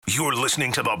You're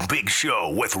listening to The Big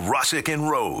Show with Russick and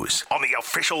Rose on the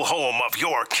official home of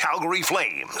your Calgary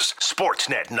Flames,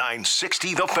 Sportsnet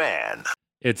 960 The Fan.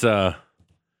 It's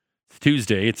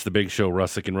Tuesday. It's The Big Show,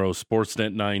 Russick and Rose,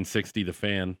 Sportsnet 960 The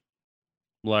Fan.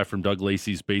 Live from Doug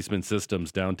Lacey's Basement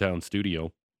Systems downtown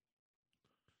studio.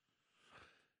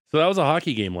 So that was a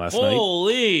hockey game last night.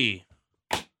 Holy.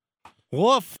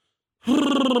 Woof.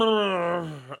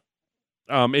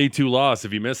 A2 loss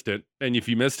if you missed it. And if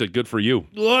you missed it, good for you.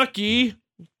 Lucky.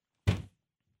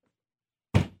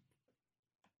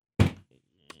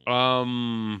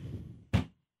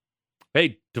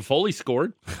 Hey, Toffoli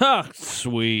scored. Ha,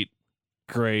 sweet.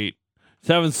 Great. He's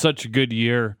having such a good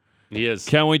year. He is.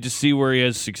 Can't wait to see where he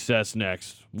has success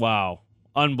next. Wow.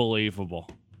 Unbelievable.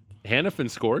 Hanifin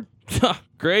scored.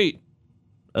 Great.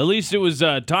 At least it was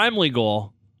a timely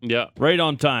goal. Yeah. Right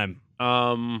on time.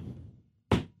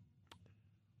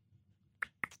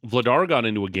 Vladar got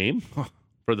into a game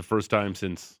for the first time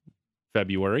since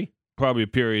February. Probably a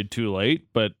period too late,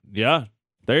 but yeah,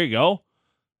 there you go.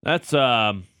 That's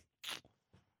I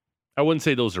wouldn't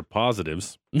say those are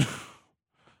positives.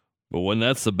 but when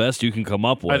that's the best you can come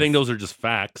up with. I think those are just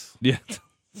facts. Yeah.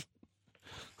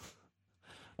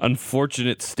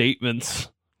 Unfortunate statements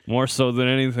more so than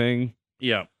anything.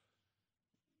 Yeah.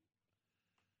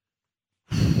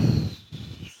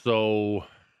 So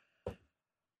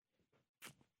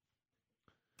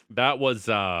that was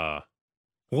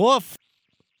Woof.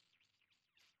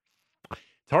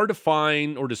 It's hard to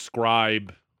find or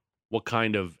describe what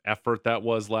kind of effort that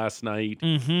was last night.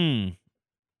 Mm-hmm.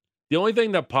 The only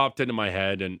thing that popped into my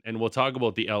head, and we'll talk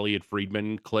about the Elliot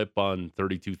Friedman clip on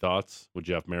 32 Thoughts with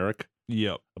Jeff Merrick.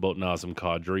 Yep. About Nazem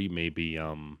Kadri maybe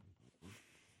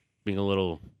being a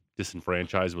little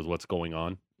disenfranchised with what's going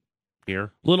on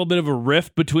here. A little bit of a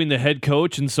rift between the head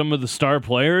coach and some of the star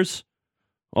players.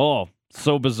 Oh,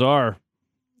 so bizarre.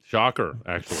 Shocker,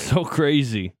 actually. So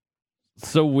crazy.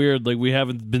 So weird. Like, we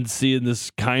haven't been seeing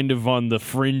this kind of on the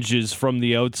fringes from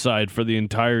the outside for the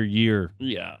entire year.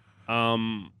 Yeah.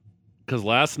 Because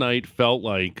last night felt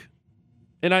like,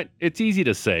 and it's easy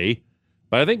to say,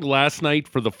 but I think last night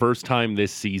for the first time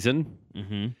this season,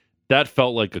 that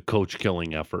felt like a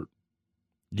coach-killing effort.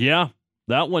 Yeah,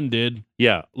 that one did.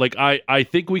 Yeah, like I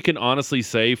think we can honestly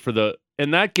say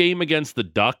in that game against the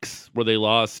Ducks where they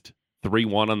lost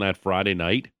 3-1 on that Friday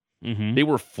night, they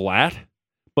were flat,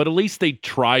 but at least they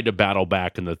tried to battle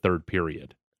back in the third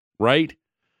period, right?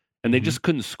 And they just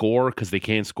couldn't score because they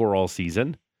can't score all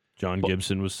season. John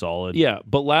Gibson was solid. Yeah,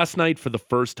 but last night for the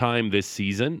first time this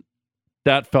season,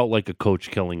 that felt like a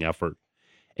coach-killing effort.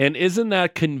 And isn't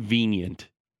that convenient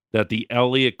that the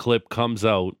Elliott clip comes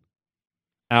out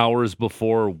hours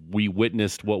before we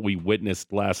witnessed what we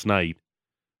witnessed last night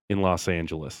in Los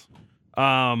Angeles?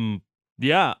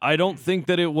 Yeah, I don't think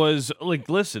that it was, like,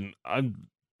 listen, I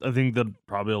think that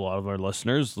probably a lot of our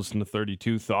listeners listen to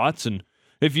 32 Thoughts, and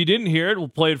if you didn't hear it, we'll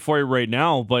play it for you right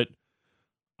now, but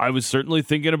I was certainly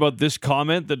thinking about this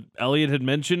comment that Elliot had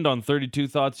mentioned on 32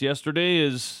 Thoughts yesterday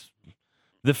is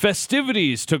the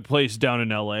festivities took place down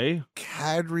in L.A.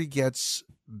 Kadri gets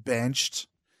benched.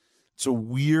 It's a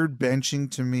weird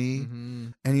benching to me.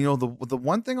 And, you know, the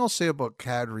one thing I'll say about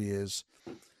Kadri is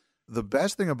the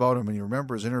best thing about him, and you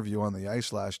remember his interview on the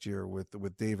ice last year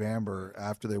with Dave Amber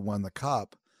after they won the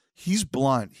Cup, he's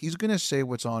blunt. He's going to say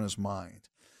what's on his mind.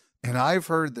 And I've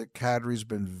heard that Kadri's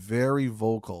been very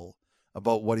vocal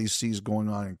about what he sees going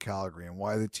on in Calgary and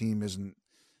why the team isn't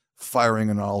firing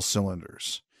on all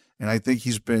cylinders. And I think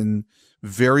he's been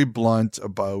very blunt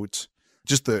about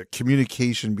just the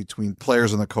communication between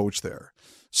players and the coach there.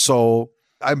 So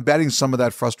I'm betting some of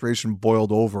that frustration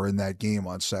boiled over in that game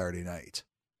on Saturday night.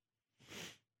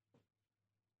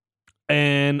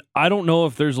 And I don't know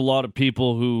if there's a lot of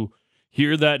people who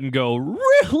hear that and go,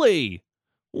 really?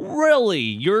 Really?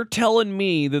 You're telling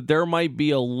me that there might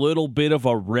be a little bit of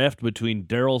a rift between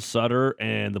Daryl Sutter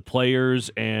and the players,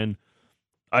 and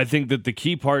I think that the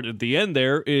key part at the end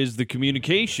there is the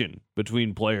communication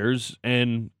between players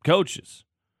and coaches.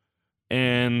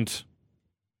 And,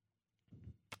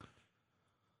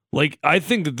 like, I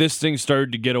think that this thing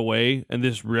started to get away and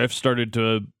this rift started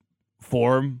to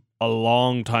form a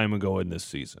long time ago in this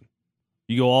season.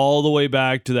 You go all the way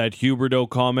back to that Huberdeau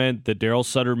comment that Daryl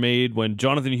Sutter made when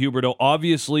Jonathan Huberdeau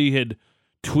obviously had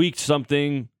tweaked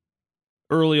something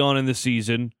early on in the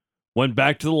season, went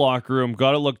back to the locker room,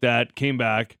 got it looked at, came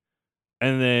back,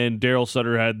 and then Daryl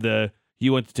Sutter had he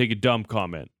went to take a dump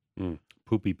comment.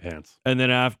 Poopy pants. And then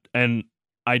and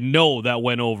I know that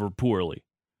went over poorly.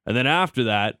 And then after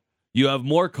that, you have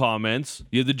more comments.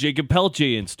 You have the Jacob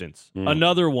Pelletier instance.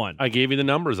 Another one. I gave you the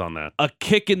numbers on that. A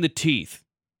kick in the teeth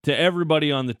to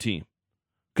everybody on the team.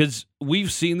 Because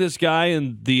we've seen this guy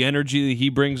and the energy that he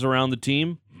brings around the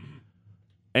team.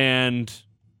 And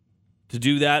to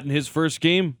do that in his first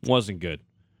game wasn't good.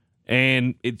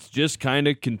 And it's just kind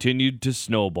of continued to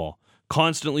snowball.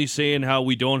 Constantly saying how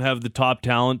we don't have the top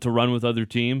talent to run with other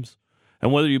teams.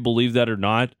 And whether you believe that or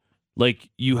not, like,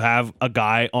 you have a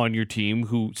guy on your team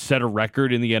who set a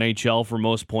record in the NHL for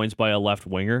most points by a left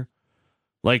winger.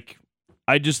 Like,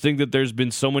 I just think that there's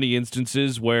been so many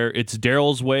instances where it's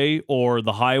Daryl's way or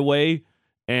the highway,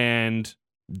 and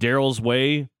Daryl's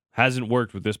way hasn't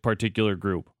worked with this particular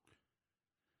group.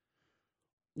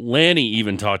 Lanny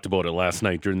even talked about it last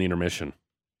night during the intermission.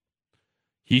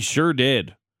 He sure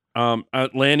did.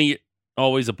 Lanny,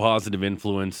 always a positive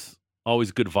influence.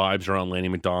 Always good vibes around Lanny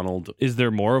McDonald. Is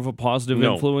there more of a positive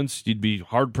influence? You'd be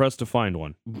hard-pressed to find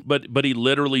one. But he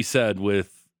literally said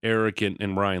with Eric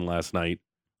and Ryan last night,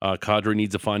 Kadri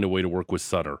needs to find a way to work with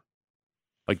Sutter.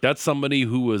 Like, that's somebody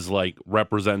who is like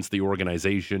represents the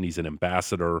organization. He's an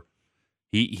ambassador.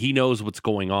 He knows what's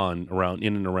going on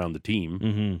in and around the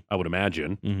team, I would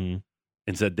imagine,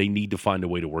 and said they need to find a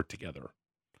way to work together,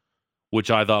 which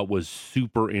I thought was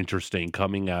super interesting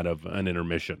coming out of an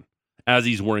intermission as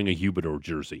he's wearing a Huberdeau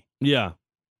jersey. Yeah.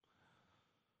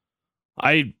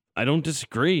 I don't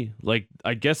disagree. Like,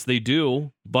 I guess they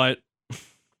do, but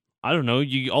I don't know.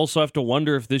 You also have to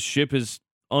wonder if this ship has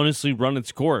honestly run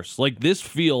its course. Like, this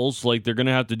feels like they're going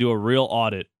to have to do a real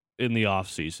audit in the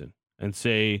offseason and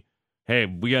say, hey,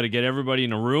 we got to get everybody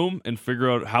in a room and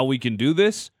figure out how we can do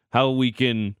this, how we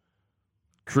can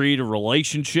create a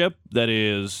relationship that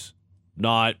is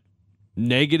not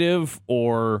negative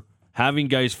or having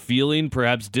guys feeling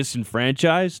perhaps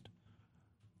disenfranchised.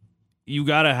 You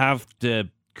got to have to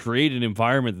create an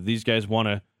environment that these guys want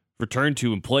to return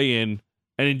to and play in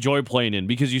and enjoy playing in,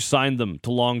 because you signed them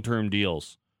to long-term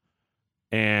deals.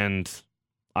 And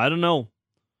I don't know.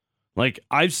 Like,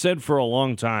 I've said for a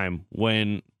long time,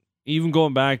 when even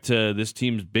going back to this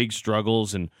team's big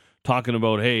struggles and talking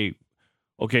about, hey,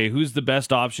 okay, who's the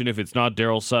best option if it's not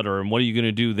Daryl Sutter, and what are you going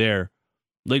to do there?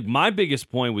 Like, my biggest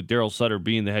point with Daryl Sutter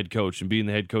being the head coach and being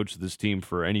the head coach of this team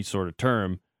for any sort of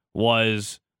term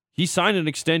was he signed an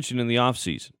extension in the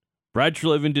offseason. Brad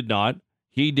Treliving did not.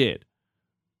 He did.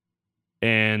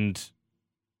 And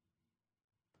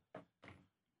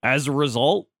as a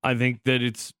result, I think that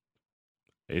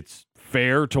it's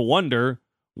fair to wonder,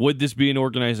 would this be an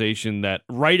organization that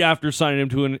right after signing him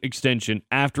to an extension,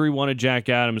 after he won a Jack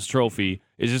Adams trophy,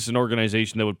 is this an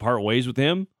organization that would part ways with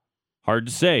him? Hard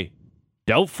to say.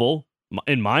 Doubtful,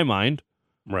 in my mind.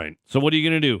 Right. So what are you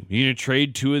going to do? You're going to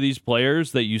trade two of these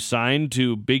players that you signed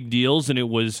to big deals and it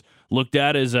was looked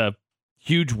at as a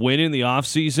huge win in the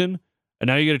offseason, and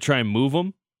now you're going to try and move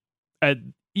them at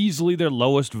easily their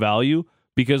lowest value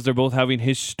because they're both having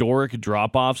historic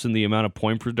drop-offs in the amount of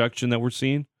point production that we're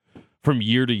seeing from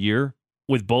year to year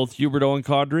with both Huberdeau and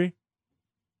Kadri?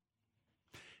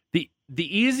 The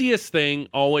easiest thing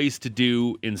always to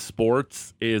do in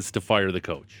sports is to fire the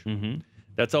coach. Mm-hmm.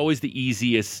 That's always the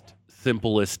easiest,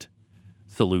 simplest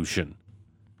solution.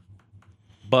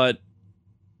 But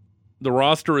the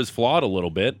roster is flawed a little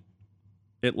bit.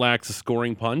 It lacks a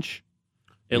scoring punch.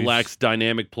 It lacks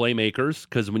dynamic playmakers,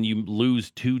 because when you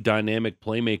lose two dynamic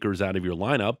playmakers out of your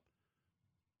lineup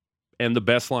and the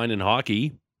best line in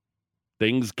hockey,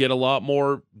 things get a lot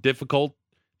more difficult.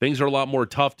 Things are a lot more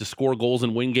tough to score goals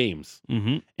and win games.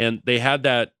 Mm-hmm. And they had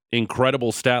that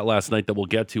incredible stat last night that we'll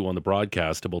get to on the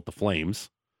broadcast about the Flames.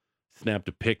 Snapped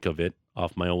a pic of it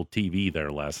off my old TV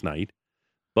there last night.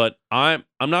 But I'm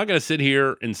not going to sit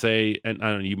here and say, and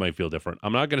I don't know, you might feel different.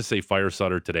 I'm not going to say fire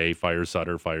Sutter today, fire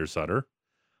Sutter, fire Sutter.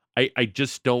 I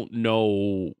just don't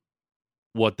know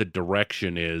what the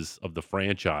direction is of the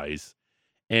franchise.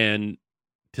 And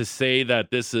to say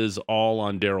that this is all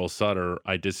on Daryl Sutter,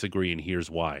 I disagree, and here's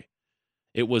why.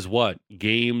 It was what?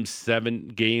 Game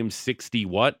 60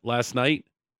 what last night?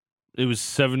 It was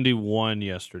 71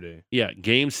 yesterday. Yeah,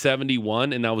 game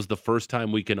 71, and that was the first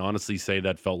time we can honestly say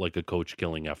that felt like a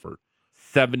coach-killing effort.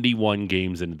 71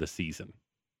 games into the season.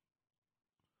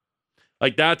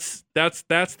 Like, that's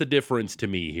the difference to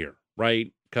me here,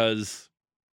 right? Because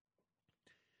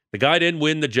the guy didn't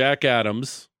win the Jack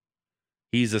Adams.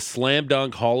 He's a slam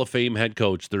dunk Hall of Fame head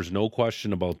coach. There's no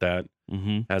question about that.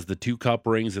 Mm-hmm. Has the 2 cup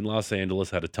rings in Los Angeles,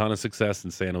 had a ton of success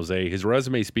in San Jose. His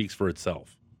resume speaks for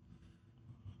itself.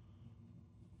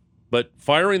 But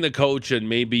firing the coach and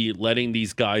maybe letting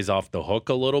these guys off the hook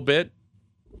a little bit,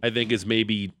 I think is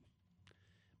maybe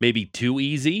too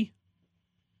easy.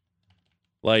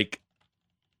 Like,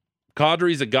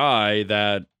 Kadri's a guy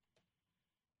that,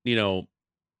 you know,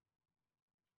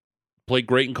 played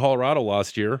great in Colorado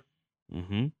last year.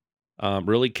 Mm-hmm.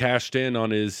 really cashed in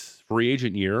on his free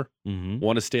agent year,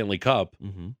 won a Stanley Cup.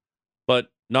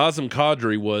 But Nazem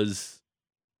Kadri was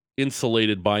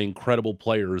insulated by incredible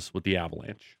players with the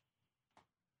Avalanche.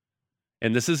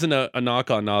 And this isn't a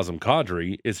knock on Nazem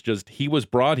Kadri. It's just he was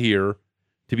brought here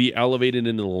to be elevated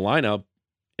into the lineup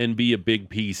and be a big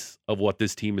piece of what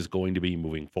this team is going to be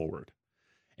moving forward.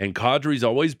 And Kadri's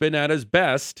always been at his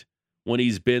best when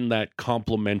he's been that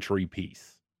complementary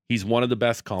piece. He's one of the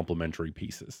best complementary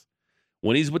pieces.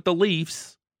 When he's with the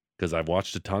Leafs, because I've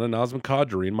watched a ton of Nazem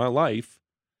Kadri in my life,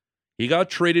 he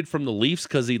got traded from the Leafs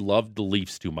because he loved the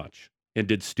Leafs too much and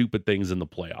did stupid things in the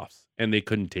playoffs, and they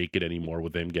couldn't take it anymore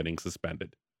with him getting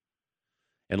suspended.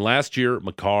 And last year,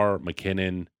 Makar,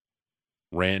 McKinnon,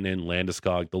 Rantanen,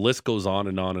 Landeskog, the list goes on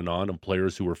and on and on of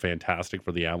players who were fantastic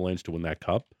for the Avalanche to win that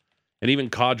cup. And even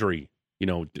Kadri,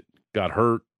 got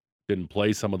hurt, didn't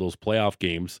play some of those playoff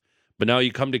games. But now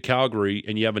you come to Calgary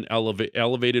and you have an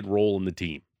elevated role in the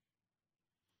team.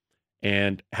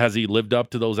 And has he lived up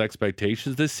to those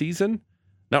expectations this season?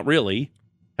 Not really.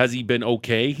 Has he been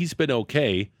okay? He's been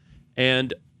okay.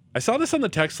 And I saw this on the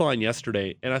text line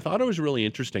yesterday, and I thought it was really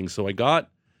interesting. So I got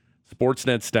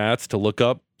Sportsnet stats to look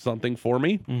up something for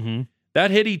me.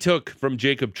 That hit he took from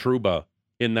Jacob Trouba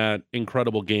in that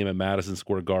incredible game at Madison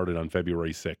Square Garden on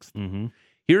February 6th.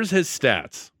 Here's his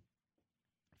stats.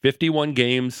 51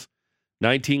 games,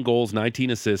 19 goals,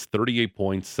 19 assists, 38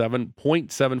 points,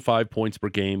 7.75 points per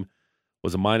game,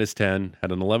 was a -10,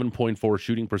 had an 11.4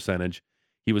 shooting percentage.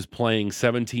 He was playing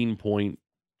 17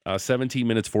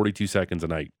 minutes, 42 seconds a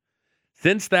night.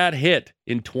 Since that hit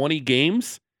in 20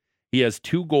 games, he has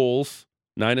 2 goals,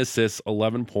 9 assists,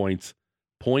 11 points,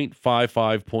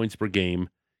 0.55 points per game.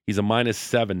 He's a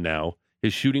 -7 now.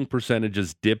 His shooting percentage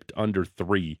has dipped under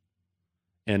 3.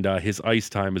 And his ice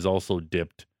time is also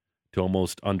dipped to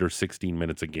almost under 16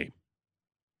 minutes a game.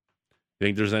 You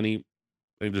think there's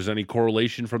any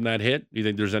correlation from that hit? You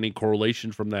think there's any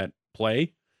correlation from that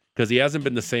play? Because he hasn't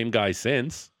been the same guy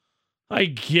since. I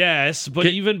guess, but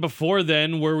even before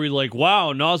then, were we like,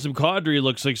 wow, Nazem Kadri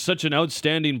looks like such an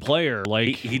outstanding player?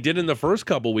 Like he did in the first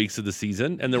couple weeks of the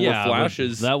season, and there were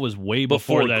flashes. That was way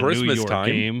before that Christmas New York time.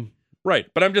 game. Right,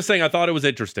 but I'm just saying I thought it was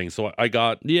interesting, so I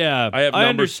got... Yeah, I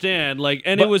understand.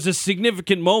 It was a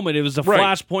significant moment. It was a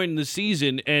flashpoint in the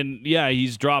season, and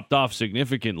he's dropped off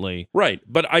significantly. Right,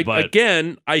 but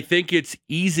again, I think it's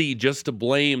easy just to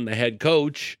blame the head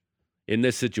coach in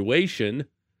this situation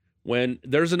when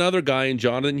there's another guy in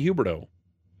Jonathan Huberdeau,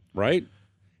 right?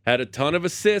 Had a ton of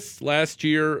assists last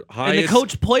year. And the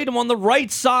coach played him on the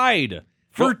right side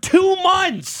for 2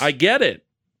 months. I get it.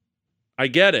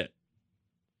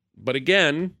 But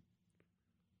again,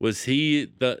 was he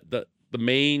the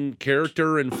main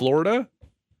character in Florida?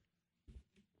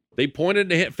 They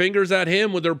pointed fingers at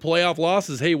him with their playoff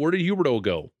losses. Hey, where did Huberdeau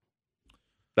go?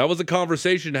 That was a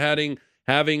conversation having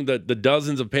the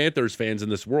dozens of Panthers fans in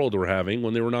this world were having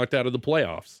when they were knocked out of the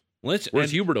playoffs. Where's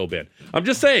Huberdeau been? I'm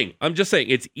just saying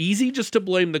it's easy just to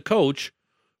blame the coach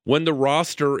when the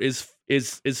roster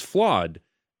is flawed.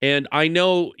 And I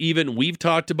know even we've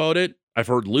talked about it. I've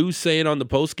heard Lou say it on the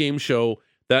post-game show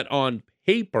that on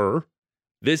paper,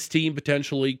 this team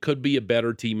potentially could be a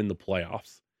better team in the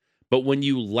playoffs. But when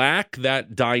you lack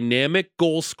that dynamic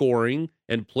goal scoring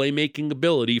and playmaking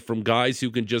ability from guys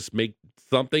who can just make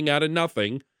something out of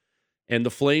nothing, and the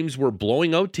Flames were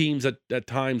blowing out teams at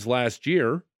times last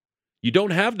year, you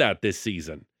don't have that this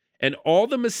season. And all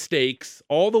the mistakes,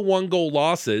 all the one-goal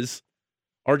losses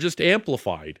are just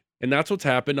amplified. And that's what's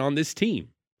happened on this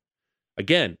team.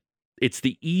 Again, it's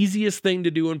the easiest thing to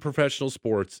do in professional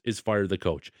sports is fire the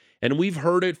coach. And we've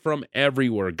heard it from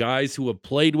everywhere. Guys who have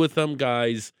played with them,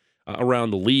 guys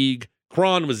around the league.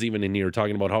 Cron was even in here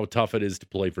talking about how tough it is to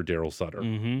play for Daryl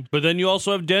Sutter. But then you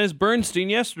also have Dennis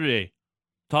Bernstein yesterday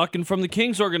talking from the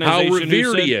Kings organization. How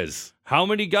revered he is. How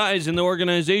many guys in the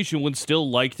organization would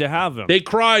still like to have him? They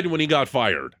cried when he got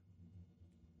fired,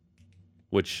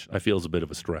 which I feel is a bit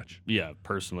of a stretch. Yeah,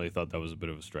 personally, I thought that was a bit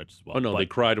of a stretch as well. Oh, no, they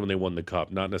cried when they won the cup,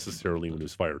 not necessarily when he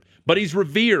was fired. But he's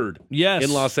revered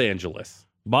in Los Angeles.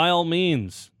 By all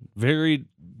means.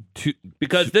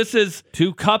 Because this is...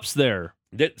 2 cups there.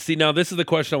 See, now this is the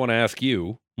question I want to ask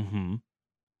you.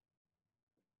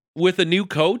 With a new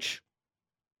coach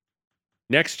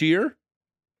next year,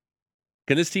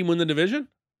 can this team win the division?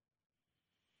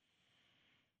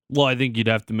 Well, I think you'd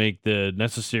have to make the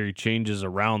necessary changes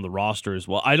around the roster as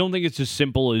well. I don't think it's as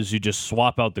simple as you just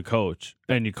swap out the coach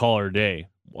and you call her a day.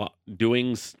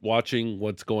 Watching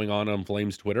what's going on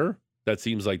Flames Twitter, that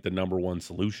seems like the number one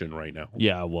solution right now.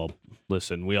 Yeah, well,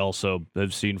 listen, we also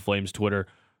have seen Flames Twitter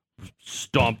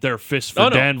stomp their fist for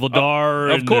Dan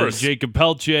Vladar of course. Jacob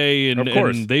Pelche,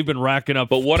 and they've been racking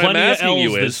up what plenty I'm of asking L's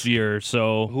you this year.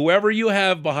 So whoever you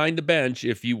have behind the bench,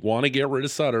 if you want to get rid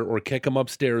of Sutter or kick him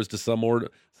upstairs to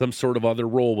some sort of other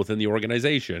role within the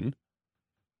organization,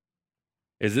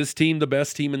 is this team the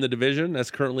best team in the division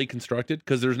as currently constructed?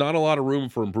 Because there's not a lot of room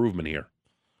for improvement here.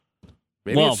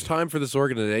 Maybe it's time for this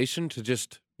organization to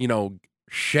just,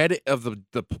 shed of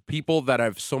the people that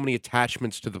have so many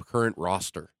attachments to the current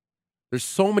roster. There's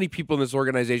so many people in this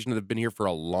organization that have been here for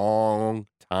a long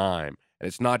time, and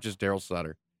it's not just Daryl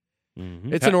Sutter.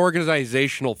 Mm-hmm. It's an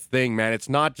organizational thing, man. It's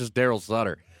not just Daryl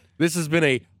Sutter. This has been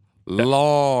a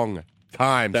long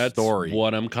time story. That's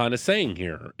what I'm kind of saying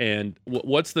here. And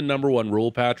what's the number one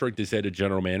rule, Patrick? They say to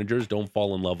general managers, don't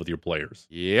fall in love with your players.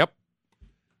 Yep.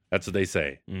 That's what they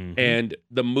say. Mm-hmm. And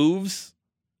the moves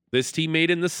this team made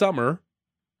in the summer,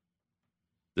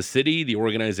 the city, the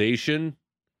organization,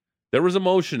 there was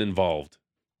emotion involved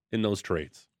in those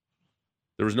trades.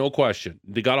 There was no question.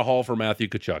 They got a haul for Matthew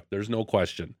Tkachuk. There's no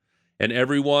question. And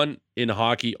everyone in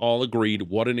hockey all agreed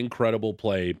what an incredible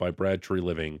play by Brad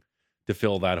Treliving to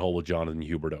fill that hole with Jonathan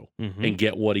Huberdeau and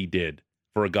get what he did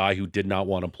for a guy who did not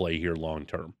want to play here long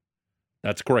term.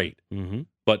 That's great. Mm-hmm.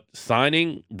 But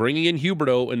bringing in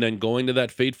Huberdeau and then going to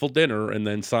that fateful dinner and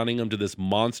then signing him to this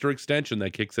monster extension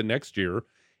that kicks in next year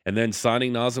and then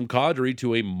signing Nazem Kadri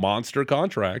to a monster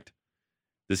contract,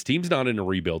 this team's not in a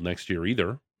rebuild next year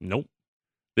either. Nope.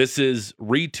 This is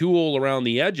retool around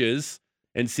the edges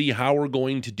and see how we're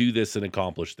going to do this and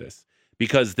accomplish this.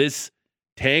 Because this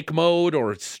tank mode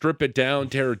or strip it down,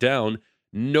 tear it down,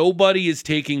 nobody is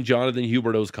taking Jonathan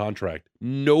Huberdeau's contract.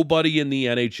 Nobody in the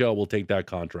NHL will take that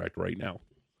contract right now.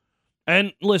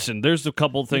 And listen, there's a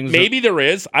couple things. Maybe there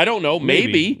is. I don't know.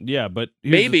 Maybe. Yeah, but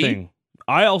here's the thing.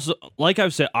 I also, like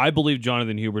I've said, I believe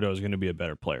Jonathan Huberdeau is going to be a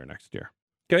better player next year.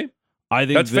 Okay. I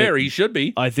think that's fair. He should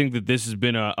be. I think that this has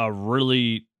been a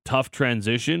really tough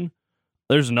transition.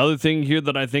 There's another thing here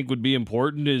that I think would be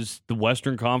important is the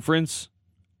Western Conference.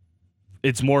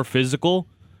 It's more physical,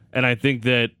 and I think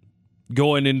that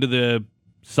going into the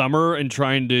summer and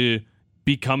trying to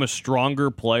become a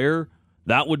stronger player,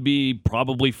 that would be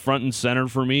probably front and center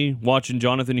for me watching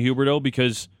Jonathan Huberdeau,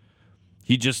 because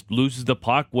he just loses the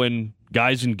puck when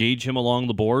guys engage him along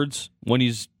the boards when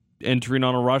he's entering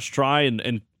on a rush try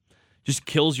and just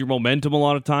kills your momentum a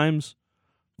lot of times.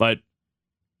 But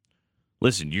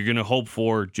listen, you're going to hope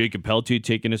for Jacob Peltier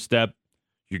taking a step.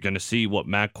 You're going to see what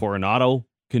Matt Coronado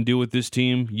can do with this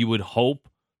team. You would hope,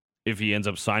 if he ends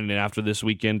up signing it after this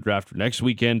weekend or after next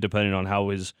weekend, depending on how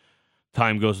his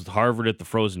time goes with Harvard at the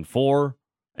Frozen Four.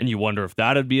 And you wonder if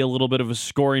that'd be a little bit of a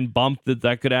scoring bump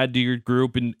that could add to your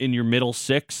group in your middle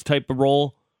six type of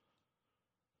role.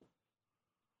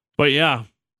 But yeah,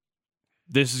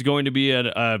 this is going to be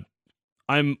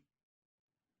I'm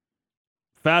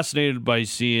fascinated by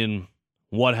seeing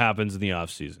what happens in the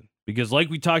offseason. Because like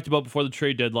we talked about before the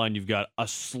trade deadline, you've got a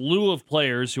slew of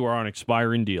players who are on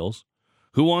expiring deals.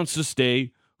 Who wants to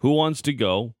stay? Who wants to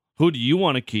go? Who do you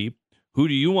want to keep? Who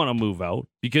do you want to move out?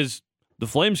 Because the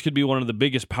Flames could be one of the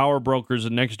biggest power brokers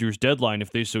in next year's deadline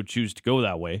if they so choose to go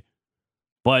that way.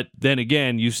 But then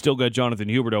again, you still got Jonathan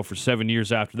Huberdeau for 7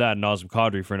 years after that and Nazem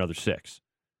Kadri for another 6.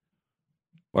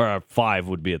 Or 5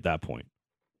 would be at that point.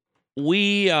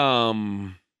 We,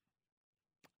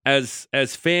 as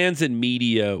fans and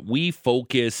media, we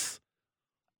focus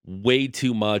way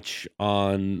too much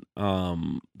on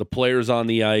the players on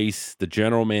the ice, the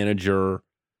general manager,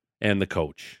 and the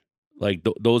coach. Like,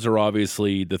 those are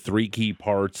obviously the 3 key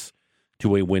parts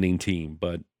to a winning team.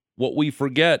 But what we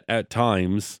forget at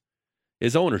times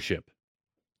is ownership.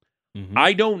 Mm-hmm.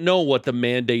 I don't know what the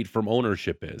mandate from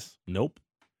ownership is. Nope.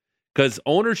 Because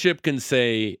ownership can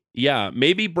say, yeah,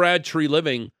 maybe Brad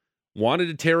Treliving wanted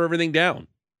to tear everything down.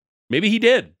 Maybe he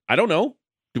did. I don't know.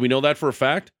 Do we know that for a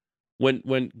fact? When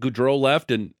Gaudreau left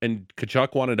and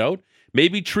Tkachuk wanted out?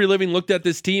 Maybe Treliving looked at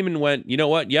this team and went, you know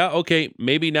what? Yeah, okay,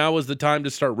 maybe now is the time to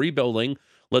start rebuilding.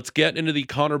 Let's get into the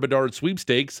Connor Bedard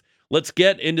sweepstakes. Let's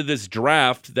get into this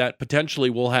draft that potentially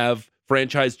will have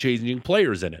franchise-changing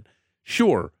players in it.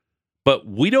 Sure, but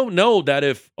we don't know that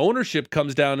if ownership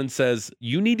comes down and says,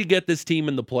 you need to get this team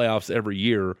in the playoffs every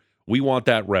year, we want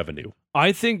that revenue.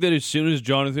 I think that as soon as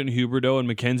Jonathan Huberdeau and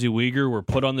Mackenzie Weegar were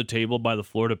put on the table by the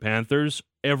Florida Panthers,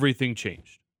 everything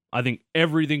changed. I think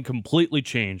everything completely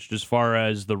changed as far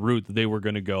as the route that they were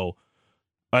going to go,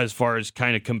 as far as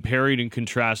kind of comparing and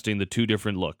contrasting the two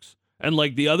different looks. And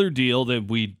like the other deal that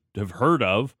we have heard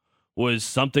of was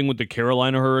something with the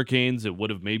Carolina Hurricanes. It would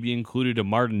have maybe included a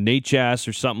Martin Necas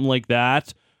or something like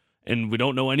that. And we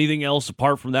don't know anything else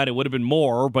apart from that. It would have been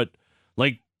more, but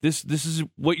like this is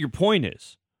what your point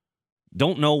is.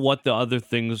 Don't know what the other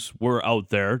things were out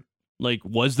there. Like,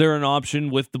 was there an option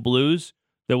with the Blues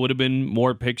that would have been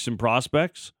more picks and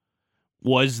prospects?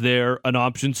 Was there an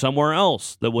option somewhere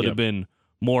else that would have been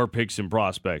more picks and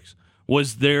prospects?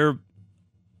 Was there,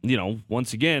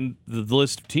 once again, the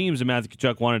list of teams that Matthew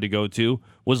Tkachuk wanted to go to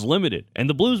was limited. And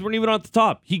the Blues weren't even at the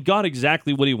top. He got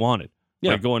exactly what he wanted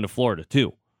by going to Florida,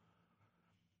 too.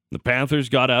 The Panthers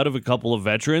got out of a couple of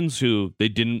veterans who they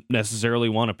didn't necessarily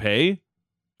want to pay.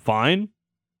 Fine.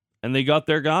 And they got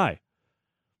their guy.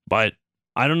 But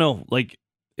I don't know. Like,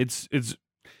 it's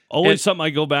always something I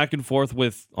go back and forth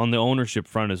with on the ownership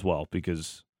front as well,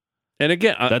 because and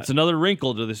again, that's another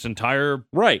wrinkle to this entire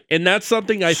right. And that's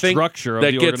something I think structure of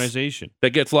the organization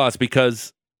that gets lost,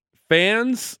 because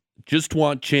fans just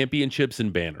want championships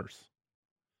and banners,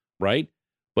 right?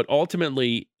 But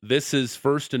ultimately, this is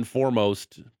first and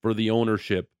foremost for the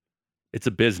ownership. It's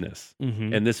a business,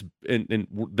 and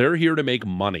they're here to make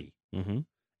money. Mm-hmm.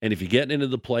 And if you get into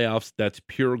the playoffs, that's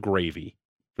pure gravy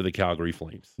for the Calgary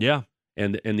Flames. Yeah.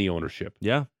 And the ownership.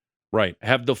 Yeah. Right.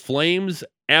 Have the Flames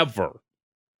ever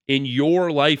in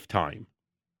your lifetime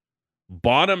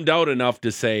bottomed out enough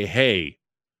to say, hey,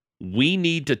 we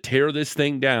need to tear this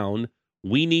thing down.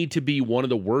 We need to be one of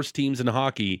the worst teams in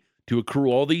hockey to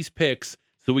accrue all these picks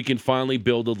so we can finally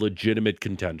build a legitimate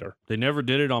contender? They never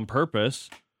did it on purpose.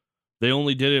 They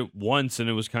only did it once, and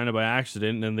it was kind of by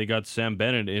accident, and then they got Sam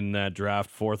Bennett in that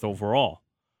draft 4th overall.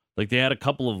 Like, they had a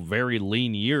couple of very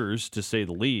lean years, to say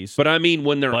the least. But I mean,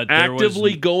 when they're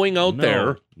actively going out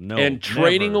there and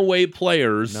trading away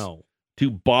players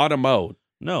to bottom out.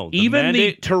 Even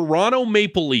the Toronto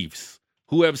Maple Leafs,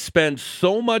 who have spent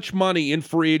so much money in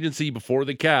free agency before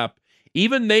the cap,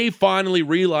 even they finally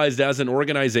realized as an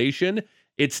organization,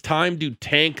 it's time to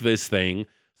tank this thing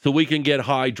so we can get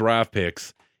high draft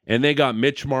picks. And they got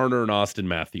Mitch Marner and Austin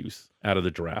Matthews out of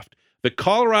the draft. The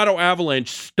Colorado Avalanche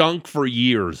stunk for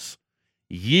years.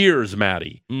 Years,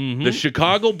 Matty. Mm-hmm. The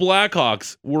Chicago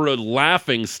Blackhawks were a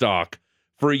laughingstock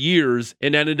for years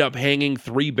and ended up hanging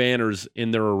 3 banners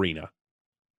in their arena.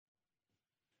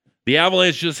 The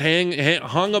Avalanche just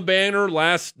hung a banner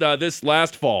this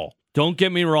last fall. Don't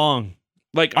get me wrong.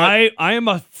 Like I am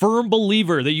a firm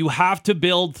believer that you have to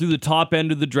build through the top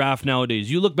end of the draft nowadays.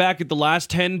 You look back at the last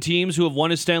 10 teams who have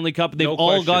won a Stanley Cup, and they've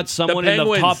all got someone in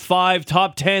the top 5,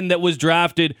 top 10 that was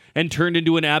drafted and turned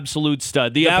into an absolute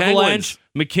stud. The Avalanche,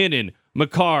 McKinnon,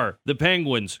 Makar, the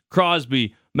Penguins,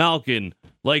 Crosby, Malkin.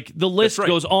 Like, the list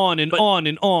goes on and on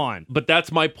and on. But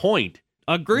that's my point.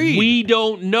 Agreed. We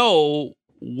don't know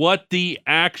what the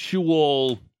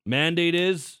actual mandate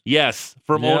is. Yes,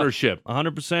 from ownership.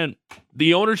 100%.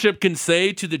 The ownership can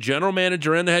say to the general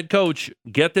manager and the head coach,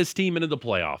 get this team into the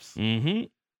playoffs. Mm-hmm.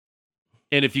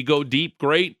 And if you go deep,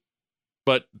 great.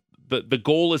 But the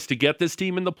goal is to get this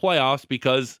team in the playoffs,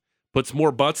 because puts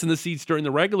more butts in the seats during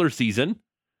the regular season.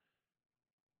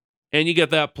 And you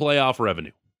get that playoff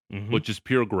revenue, which is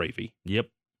pure gravy. Yep.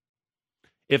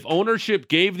 If ownership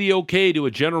gave the okay to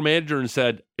a general manager and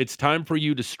said, it's time for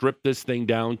you to strip this thing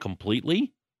down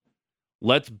completely,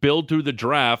 let's build through the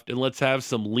draft and let's have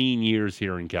some lean years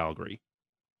here in Calgary.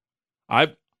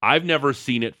 I've never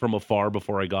seen it from afar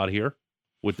before I got here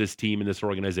with this team and this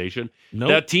organization. Nope.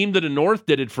 That team to the north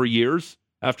did it for years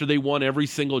after they won every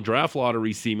single draft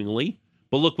lottery seemingly.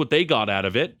 But look what they got out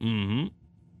of it. Mm-hmm.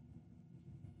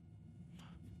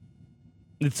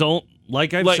 It's all,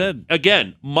 like I've said.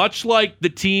 Again, much like the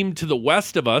team to the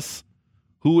west of us,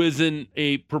 who is in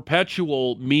a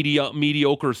perpetual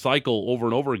mediocre cycle over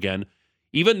and over again,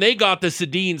 even they got the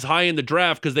Sedins high in the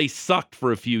draft because they sucked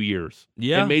for a few years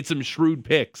and made some shrewd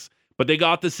picks. But they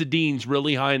got the Sedins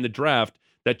really high in the draft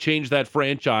that changed that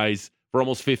franchise for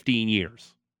almost 15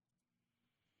 years.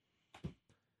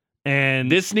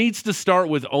 And this needs to start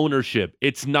with ownership.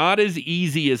 It's not as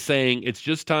easy as saying it's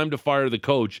just time to fire the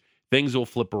coach. Things will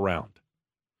flip around.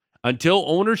 Until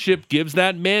ownership gives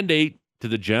that mandate to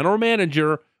the general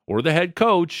manager or the head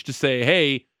coach to say,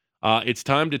 hey, it's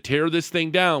time to tear this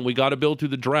thing down. We got to build through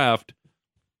the draft.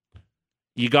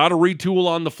 You got to retool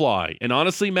on the fly. And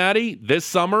honestly, Matty, this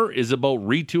summer is about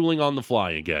retooling on the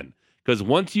fly again. Because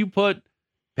once you put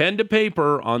pen to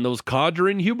paper on those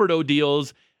Kadri and Huberdeau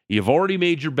deals, you've already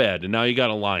made your bed, and now you got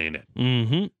to lie in it.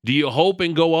 Mm-hmm. Do you hope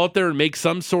and go out there and make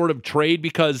some sort of trade?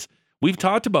 Because we've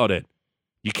talked about it.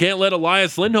 You can't let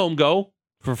Elias Lindholm go.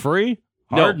 For free?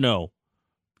 Hard no.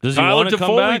 Does he want to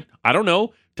come back? I don't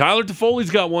know. Tyler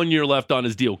Toffoli's got 1 year left on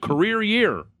his deal. Career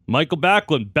year. Michael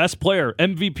Backlund, best player,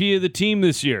 MVP of the team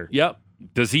this year. Yep.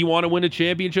 Does he want to win a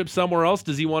championship somewhere else?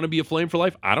 Does he want to be a Flame for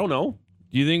life? I don't know.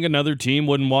 Do you think another team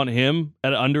wouldn't want him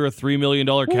at under a $3 million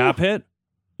cap hit?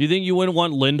 You think you wouldn't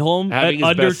want Lindholm Having at his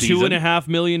under best season. $2.5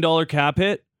 million cap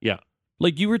hit? Yeah.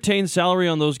 Like, you retain salary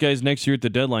on those guys next year at the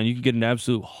deadline, you could get an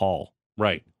absolute haul.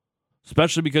 Right.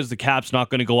 Especially because the cap's not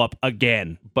going to go up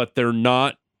again. But they're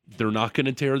not going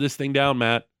to tear this thing down,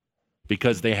 Matt,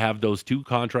 because they have those 2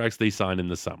 contracts they signed in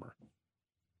the summer.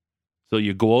 So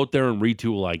you go out there and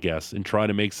retool, I guess, and try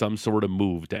to make some sort of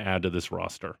move to add to this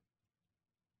roster.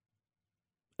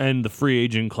 And the free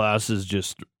agent class is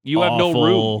just You have awful. no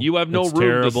room. You have no It's room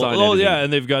terrible. to sign Oh, anything. yeah,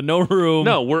 and they've got no room.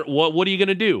 No, what are you going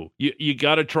to do? You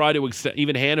got to try to extend.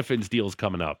 Even Hannafin's deal's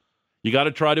coming up. You got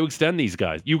to try to extend these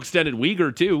guys. You extended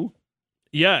Uyghur, too.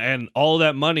 Yeah, and all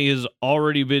that money has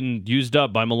already been used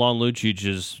up by Milan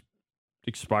Lucic's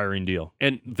expiring deal.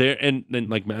 And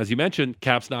like as you mentioned,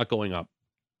 cap's not going up.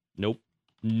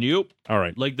 Nope. All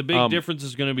right. Like, the big difference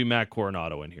is going to be Matt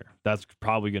Coronado in here. That's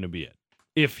probably going to be it,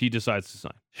 if he decides to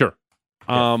sign. Sure.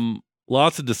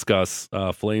 Lots to discuss.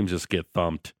 Flames just get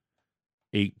thumped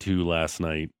 8-2 last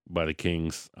night by the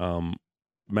Kings.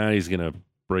 Matty's going to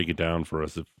break it down for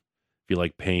us if you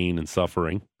like pain and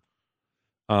suffering.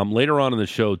 Later on in the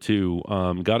show, too,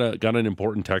 got an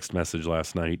important text message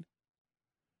last night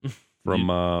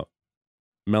from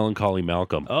Melancholy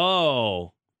Malcolm.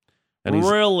 Oh, and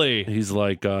really? He's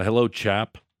like, "Hello,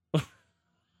 chap.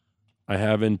 I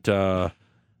haven't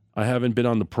been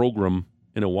on the program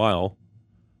in a while.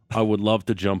 I would love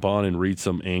to jump on and read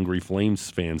some angry Flames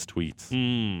fans' tweets."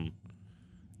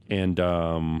 And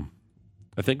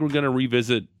I think we're going to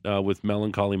revisit with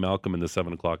Melancholy Malcolm in the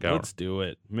 7 o'clock hour. Let's do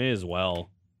it. May as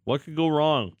well. What could go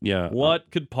wrong? Yeah.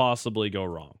 What could possibly go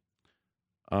wrong?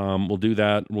 We'll do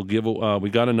that. We'll give. We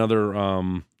got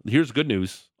another. Here's good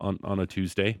news on a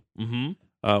Tuesday.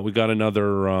 Mm-hmm. We got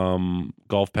another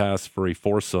golf pass for a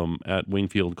foursome at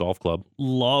Wingfield Golf Club.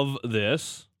 Love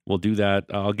this. We'll do that.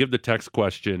 I'll give the text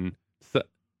question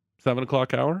 7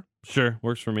 o'clock hour. Sure,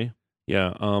 works for me.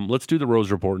 Yeah. Let's do the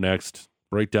Rose Report next.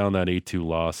 Break down that 8-2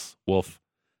 loss. Wolf.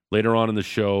 Later on in the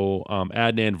show,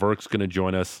 Adnan Verk's going to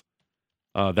join us.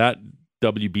 That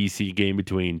WBC game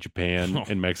between Japan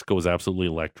and Mexico is absolutely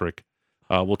electric.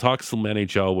 We'll talk some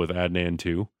NHL with Adnan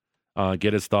too.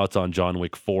 Get his thoughts on John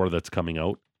Wick 4 that's coming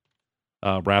out.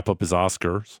 Wrap up his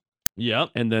Oscars. Yep.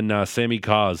 And then Sammy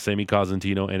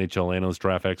Cosentino, NHL analyst,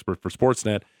 draft expert for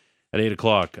Sportsnet at 8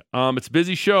 o'clock. It's a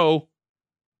busy show.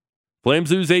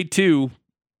 Flames lose 8-2.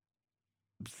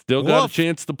 Still got a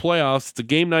chance at the playoffs. It's a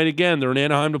game night again. They're in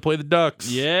Anaheim to play the Ducks.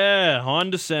 Yeah,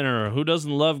 Honda Center. Who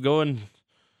doesn't love going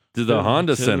to the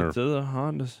Honda Center? To the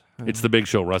Honda Center. It's the big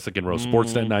show, Russick and Rose.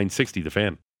 Sportsnet 960, The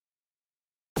Fan.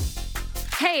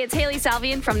 Hey, it's Haley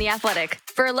Salvian from The Athletic.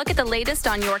 For a look at the latest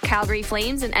on your Calgary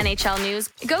Flames and NHL news,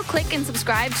 go click and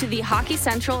subscribe to the Hockey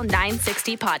Central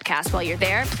 960 podcast. While you're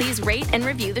there, please rate and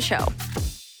review the show.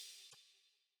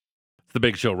 It's the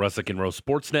big show, Russick and Rose.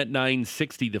 Sportsnet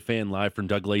 960, The Fan, live from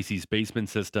Doug Lacey's Basement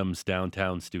Systems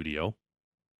downtown studio.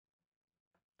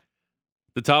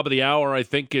 The top of the hour, I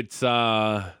think it's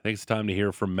time to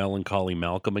hear from Melancholy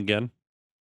Malcolm again.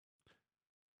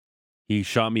 He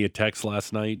shot me a text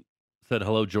last night. Said,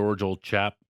 "Hello, George, old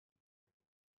chap."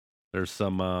 There's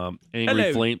some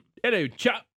angry flame. Hello,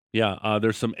 chap. Yeah,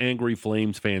 there's some angry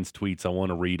Flames fans' tweets I want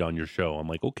to read on your show. I'm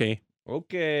like, okay.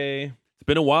 It's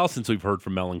been a while since we've heard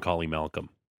from Melancholy Malcolm.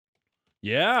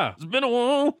 Yeah. It's been a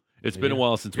while. It's been a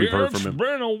while since we've heard from him. It's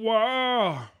been a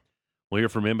while. We'll hear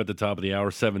from him at the top of the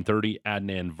hour, 7:30.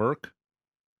 Adnan Verk,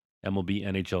 MLB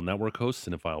NHL Network host,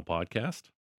 Cinephile Podcast.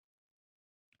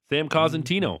 Sam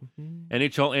Cosentino,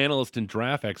 NHL analyst and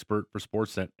draft expert for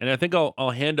Sportsnet. And I think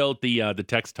I'll hand out the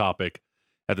text topic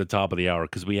at the top of the hour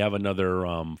because we have another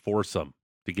foursome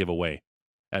to give away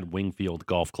at Wingfield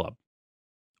Golf Club,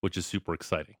 which is super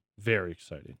exciting. Very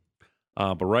exciting.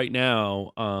 But right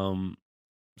now,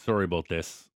 sorry about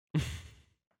this. It's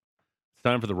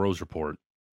time for the Rose Report.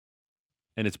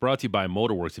 And it's brought to you by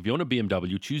Motorworks. If you own a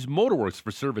BMW, choose Motorworks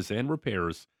for service and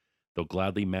repairs. They'll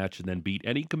gladly match and then beat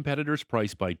any competitor's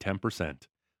price by 10%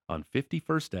 on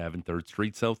 51st Ave and 3rd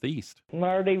Street Southeast.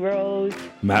 Marty Rose.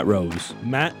 Matt Rose.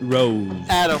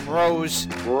 Adam Rose.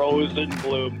 Rose and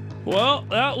Bloom. Well,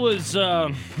 that was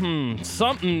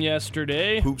something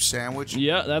yesterday. Poop sandwich.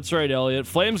 Yeah, that's right, Elliot.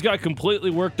 Flames got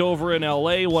completely worked over in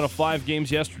L.A. Won 5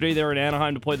 games yesterday. They were in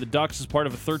Anaheim to play the Ducks as part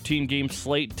of a 13-game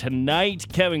slate tonight.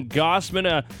 Kevin Gossman,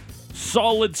 a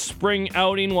solid spring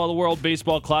outing, while the World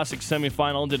Baseball Classic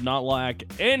semifinal did not lack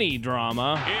any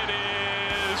drama.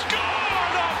 It is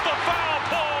gone off the foul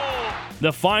pole.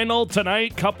 The final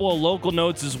tonight, couple of local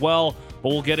notes as well, but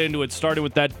we'll get into it. Starting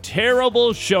with that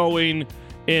terrible showing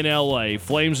in L.A.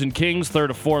 Flames and Kings,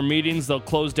 3rd of 4 meetings. They'll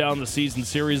close down the season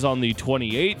series on the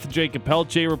 28th. Jacob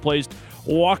Pelche replaced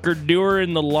Walker Dewar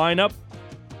in the lineup.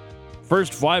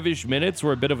 First 5-ish minutes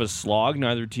were a bit of a slog.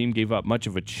 Neither team gave up much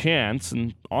of a chance,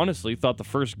 and honestly thought the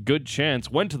first good chance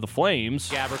went to the Flames.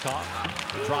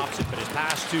 Gavrikov drops it, but his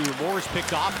pass to Moore's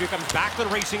picked off. Here comes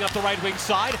Backlund racing up the right wing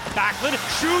side. Backlund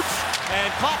shoots,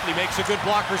 and Copley makes a good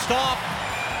blocker stop.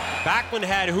 Backlund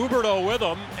had Huberdeau with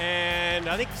him, and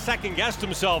I think second-guessed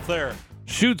himself there.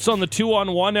 Shoots on the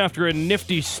 2-on-1 after a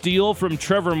nifty steal from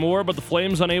Trevor Moore, but the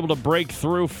Flames unable to break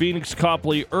through Phoenix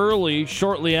Copley early.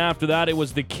 Shortly after that, it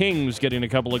was the Kings getting a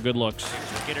couple of good looks.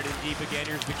 Get it in deep again.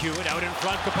 Here's McEwen out in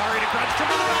front. Kapari to Grunstrom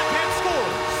to the backhand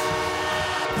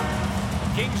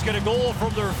scores. Kings get a goal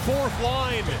from their fourth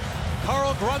line.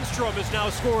 Carl Grunstrom has now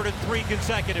scored in 3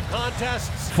 consecutive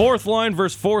contests. Fourth line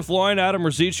versus fourth line. Adam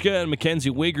Ruzicka and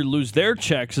Mackenzie Weegar lose their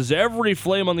checks as every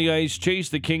Flame on the ice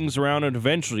chased the Kings around, and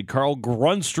eventually Carl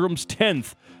Grunstrom's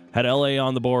 10th had LA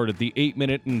on the board at the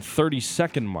 8-minute and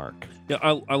 30-second mark. Yeah,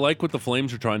 I like what the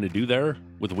Flames are trying to do there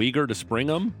with Weegar to spring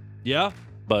him. Yeah.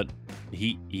 But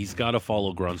he's got to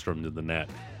follow Grunstrom to the net.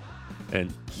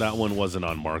 And that one wasn't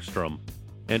on Markstrom.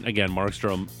 And again,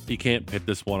 Markstrom, you can't pit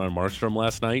this one on Markstrom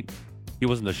last night. He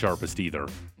wasn't the sharpest either.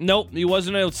 Nope, he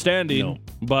wasn't outstanding.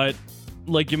 But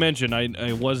like you mentioned,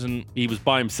 I wasn't... He was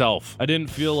by himself. I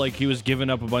didn't feel like he was giving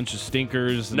up a bunch of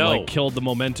stinkers and like killed the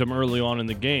momentum early on in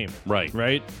the game.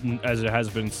 Right. As it has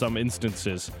been in some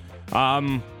instances.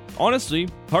 Honestly,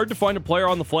 hard to find a player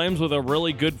on the Flames with a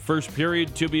really good first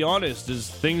period, to be honest, as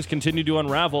things continue to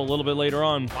unravel a little bit later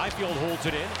on. Byfield holds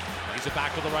it in. He's it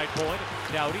back to the right point.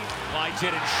 Doughty glides in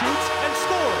and shoots and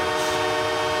scores.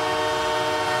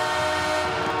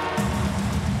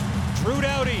 Drew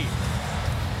Doughty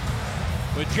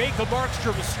with Jacob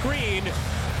Markstrom's screen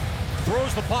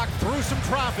throws the puck through some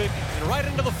traffic and right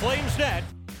into the Flames' net.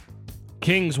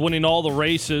 Kings winning all the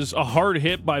races. A hard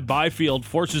hit by Byfield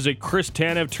forces a Chris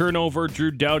Tanev turnover.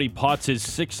 Drew Doughty pots his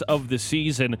 6th of the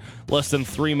season less than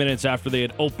 3 minutes after they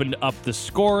had opened up the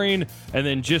scoring. And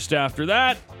then just after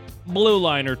that, blue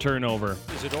liner turnover.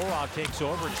 Zadorov takes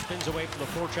over and spins away from the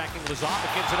forechecking Lazov.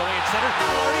 It gives it away at center.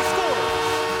 Velarde scores.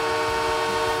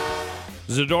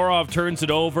 Zadorov turns it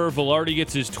over. Velarde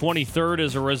gets his 23rd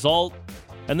as a result.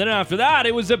 And then after that,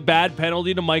 it was a bad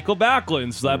penalty to Michael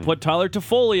Backlund. So that put Tyler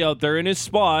Toffoli out there in his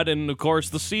spot. And, of course,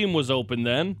 the seam was open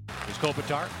then. Here's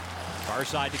Kopitar. Far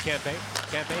side to Kempe.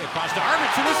 Kempe across to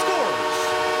Arvidsson who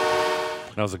scores.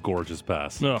 That was a gorgeous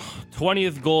pass.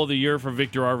 20th goal of the year for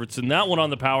Victor Arvidsson. That one on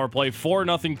the power play.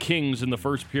 4-0 Kings in the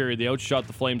first period. They outshot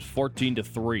the Flames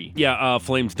 14-3. Yeah,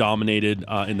 Flames dominated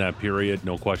in that period.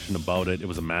 No question about it. It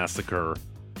was a massacre.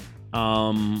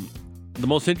 The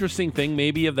most interesting thing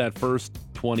maybe of that first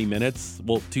 20 minutes,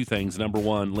 well, 2 things. Number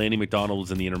one, Lanny McDonald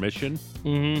was in the intermission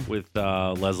with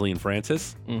Leslie and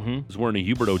Francis. He was wearing a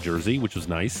Huberdeau jersey, which was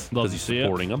nice because he's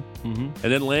supporting him. And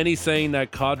then Lanny saying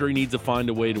that Kadri needs to find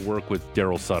a way to work with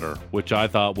Daryl Sutter, which I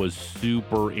thought was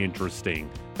super interesting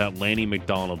that Lanny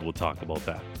McDonald would talk about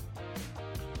that.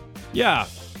 Yeah,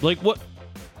 like what?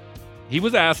 He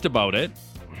was asked about it,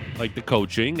 like the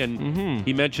coaching, and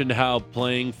he mentioned how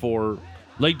playing for...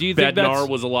 Like, do you think Bednar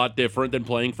was a lot different than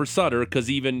playing for Sutter, because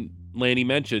even Lanny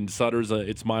mentioned Sutter's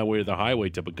it's my way or the highway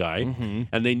type of guy,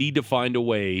 and they need to find a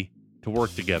way to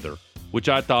work together, which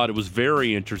I thought it was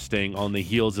very interesting on the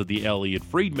heels of the Elliot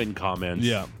Friedman comments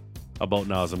about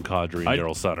Nazem Kadri and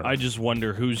Daryl Sutter. I just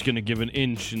wonder who's going to give an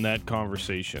inch in that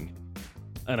conversation,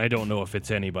 and I don't know if it's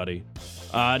anybody.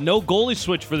 No goalie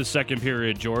switch for the second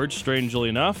period, George, strangely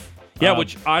enough. Yeah,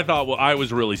 which I thought, I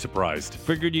was really surprised.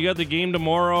 Figured you got the game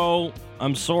tomorrow.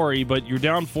 I'm sorry, but you're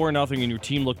down 4-0 and your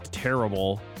team looked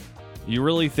terrible. You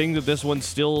really think that this one's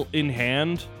still in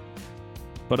hand?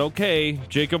 But okay,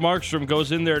 Jacob Markstrom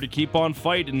goes in there to keep on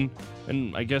fighting.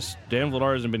 And I guess Dan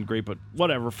Vladar hasn't been great, but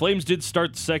whatever. Flames did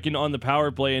start the second on the power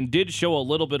play and did show a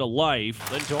little bit of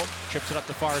life. Lindholm chips it up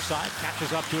the far side,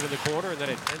 catches up to it in the corner, and then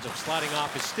it ends up sliding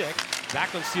off his stick.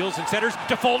 Backlund steals and centers.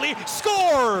 Toffoli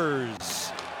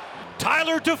scores!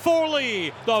 Tyler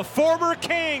Toffoli, the former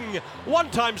King. One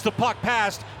times the puck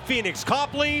past Phoenix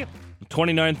Copley.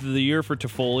 29th of the year for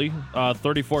Toffoli,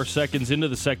 34 seconds into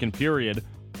the second period.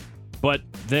 But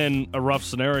then a rough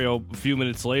scenario a few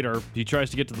minutes later. He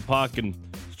tries to get to the puck and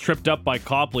tripped up by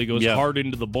Copley, goes hard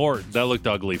into the boards. That looked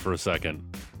ugly for a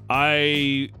second.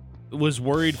 I was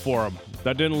worried for him.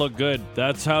 That didn't look good.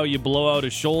 That's how you blow out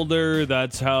a shoulder.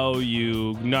 That's how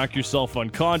you knock yourself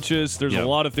unconscious. There's a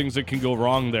lot of things that can go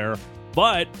wrong there.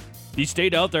 But he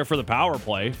stayed out there for the power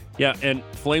play. Yeah, and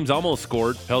Flames almost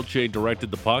scored. Pelche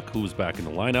directed the puck, who was back in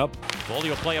the lineup. Boldy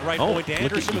will play it right point to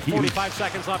Anderson with 45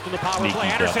 seconds left in the power play.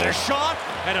 Anderson a shot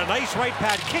and a nice right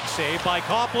pad kick save by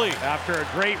Copley. After a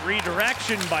great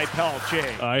redirection by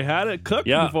Pelche. I had it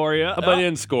cooking for you. But he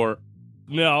didn't score.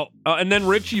 No. And then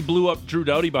Richie blew up Drew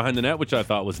Doughty behind the net, which I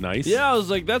thought was nice. Yeah, I was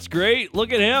like, that's great.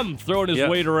 Look at him throwing his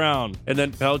weight around. And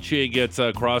then Peltier gets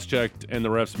cross-checked, and the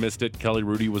refs missed it. Kelly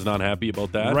Rudy was not happy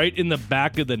about that. Right in the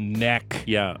back of the neck.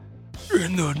 Yeah.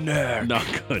 In the neck. Not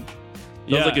good.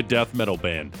 Sounds like a death metal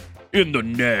band. In the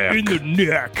neck. In the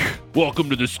neck. Welcome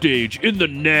to the stage. In the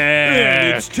neck.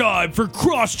 And it's time for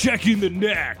cross-checking the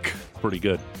neck. Pretty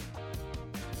good.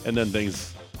 And then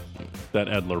that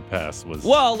Edler pass was...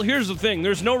 Well, here's the thing.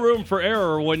 There's no room for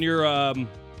error when you're,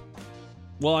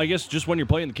 well, I guess just when you're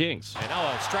playing the Kings. And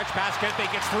now a stretch pass. Kempe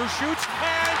gets through, shoots,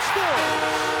 and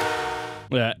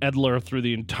scores. Yeah, Edler through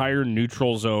the entire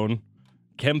neutral zone.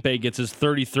 Kempe gets his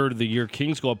 33rd of the year.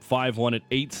 Kings go up 5-1 at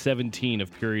 8:17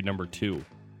 of period number 2.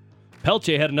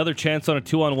 Peltier had another chance on a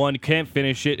 2-on-1. Can't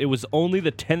finish it. It was only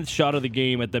the 10th shot of the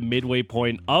game at the midway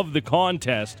point of the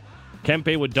contest.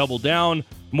 Kempe would double down.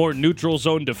 More neutral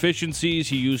zone deficiencies.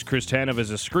 He used Chris Tanev as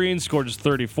a screen. Scored his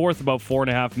 34th about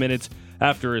 4.5 minutes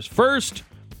after his first.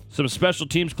 Some special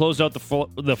teams closed out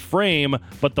the frame,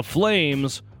 but the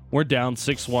Flames were down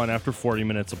 6-1 after 40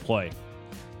 minutes of play.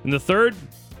 In the third,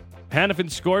 Hanifin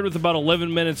scored with about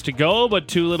 11 minutes to go, but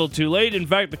too little too late. In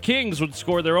fact, the Kings would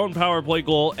score their own power play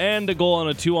goal and a goal on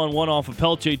a 2-on-1 off a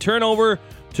Peltier turnover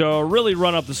to really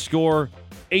run up the score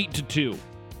 8-2.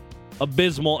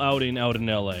 Abysmal outing out in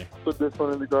LA. Put this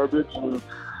one in the garbage and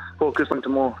focus on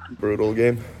tomorrow. Brutal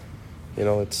game. You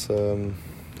know, it's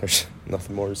there's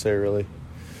nothing more to say really.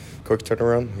 Quick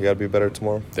turnaround. You got to be better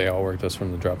tomorrow. They all worked us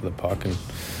from the drop of the puck,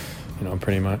 and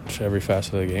pretty much every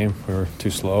facet of the game we were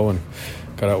too slow and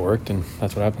got outworked, and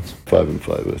that's what happens.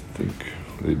 5-5, I think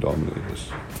they dominated us.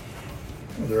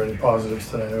 Are there any positives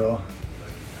tonight at all?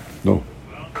 No.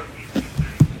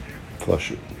 Flush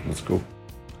it. Let's go.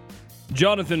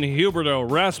 Jonathan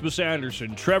Huberdeau, Rasmus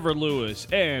Anderson, Trevor Lewis,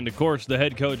 and, of course, the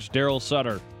head coach, Daryl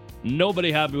Sutter.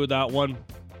 Nobody happy with that one.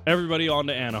 Everybody on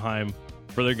to Anaheim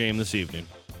for their game this evening.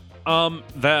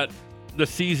 The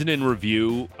season in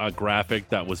review graphic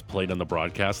that was played on the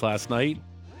broadcast last night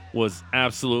was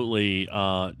absolutely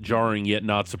jarring yet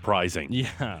not surprising.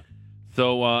 Yeah.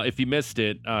 So if you missed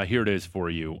it, here it is for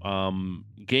you. I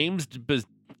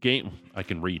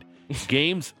can read.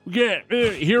 Games. Yeah,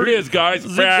 here it is, guys.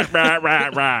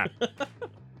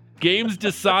 Games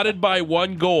decided by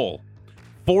one goal.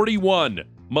 41,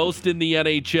 most in the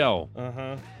NHL.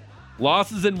 Uh-huh.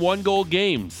 Losses in one-goal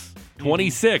games.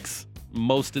 26,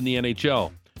 most in the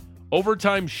NHL.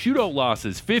 Overtime shootout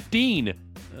losses. 15,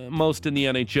 most in the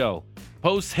NHL.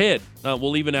 Post hit.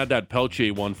 We'll even add that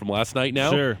Peltier one from last night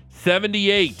now. Sure.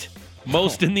 78,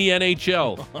 most in the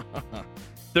NHL.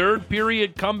 Third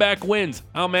period comeback wins.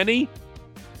 How many?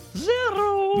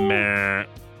 0.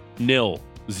 Nil.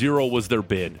 0 was their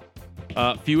bid.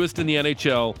 Fewest in the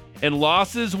NHL. And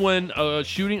losses when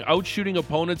outshooting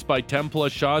opponents by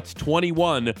 10-plus shots.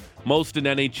 21, most in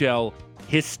NHL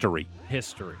history.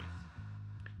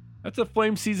 That's a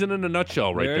Flame season in a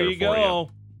nutshell right there. There you go.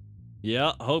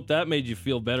 Yeah, hope that made you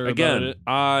feel better about it.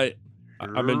 I've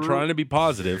been trying to be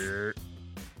positive.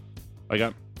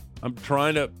 I'm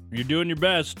trying to... You're doing your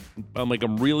best.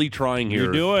 I'm really trying here.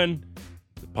 You're doing.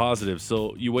 Positive.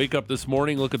 So you wake up this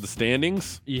morning, look at the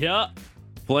standings. Yeah.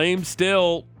 Flames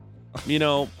still,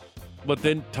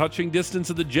 within touching distance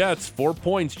of the Jets. 4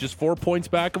 points, just 4 points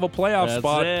back of a playoff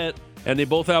spot. That's it. And they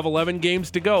both have 11 games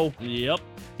to go. Yep.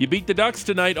 You beat the Ducks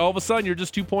tonight, all of a sudden you're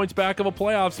just 2 points back of a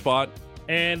playoff spot.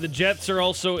 And the Jets are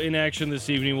also in action this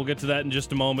evening. We'll get to that in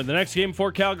just a moment. The next game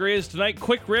for Calgary is tonight.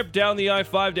 Quick rip down the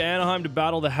I-5 to Anaheim to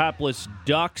battle the hapless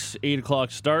Ducks. 8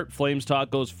 o'clock start. Flames talk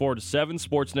goes 4 to 7.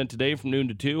 Sportsnet today from noon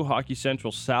to 2. Hockey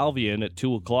Central Salvian at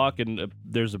 2 o'clock. And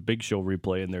there's a Big Show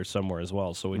replay in there somewhere as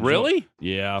well. So really?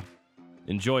 Yeah.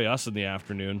 Enjoy us in the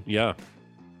afternoon. Yeah.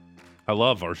 I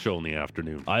love our show in the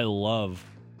afternoon. I love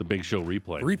the Big Show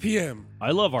replay. 3 p.m.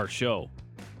 I love our show.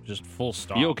 Just full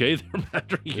stop. You okay there,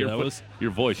 Patrick? Your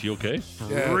voice, you okay?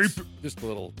 Yeah, just a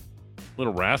little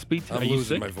raspy. I'm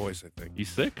losing my voice, I think. You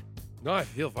sick? No, I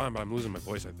feel fine, but I'm losing my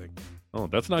voice, I think. Oh,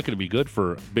 that's not going to be good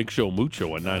for Big Show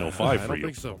Mucho at 9:05 for you. I don't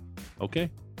think so.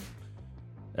 Okay.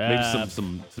 Maybe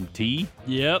some tea.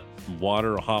 Yep. Some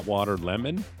water, hot water,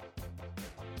 lemon.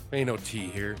 Ain't no tea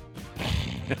here.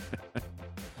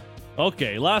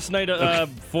 Okay, last night,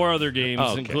 4 other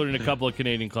games, including a couple of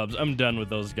Canadian clubs. I'm done with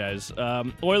those guys.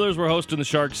 Oilers were hosting the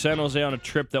Sharks. San Jose on a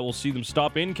trip that will see them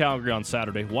stop in Calgary on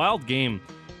Saturday. Wild game.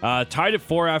 Tied at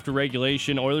 4 after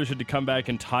regulation. Oilers had to come back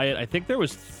and tie it. I think there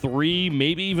was 3,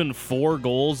 maybe even 4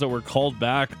 goals that were called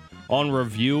back on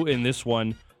review in this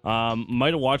one.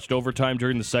 Might have watched overtime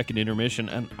during the second intermission,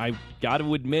 and I got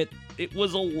to admit, it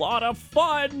was a lot of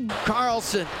fun.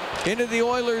 Carlson into the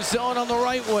Oilers zone on the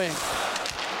right wing.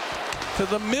 to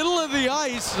the middle of the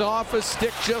ice, off a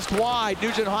stick just wide.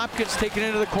 Nugent-Hopkins taken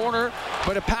into the corner,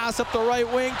 but a pass up the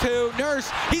right wing to Nurse.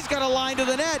 He's got a line to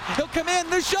the net. He'll come in.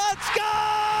 The shot scores!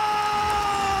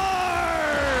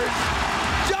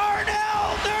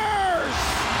 Darnell Nurse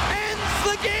ends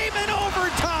the game in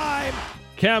overtime.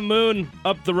 Cam Moon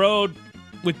up the road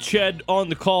with Ched on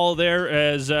the call there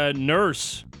as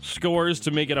Nurse scores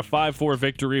to make it a 5-4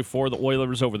 victory for the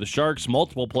Oilers over the Sharks.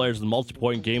 Multiple players in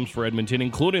multi-point games for Edmonton,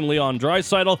 including Leon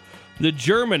Draisaitl. The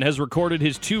German has recorded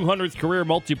his 200th career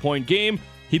multi-point game.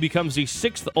 He becomes the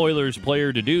 6th Oilers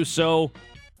player to do so.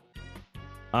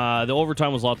 The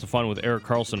overtime was lots of fun with Erik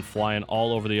Karlsson flying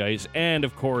all over the ice. And,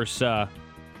 of course,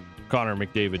 Connor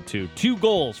McDavid, too. 2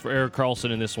 goals for Erik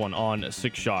Karlsson in this one on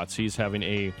 6 shots. He's having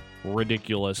a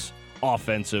ridiculous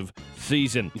offensive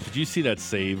season. Did you see that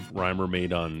save Reimer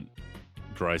made on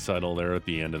Draisaitl there at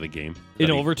the end of the game?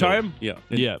 In overtime?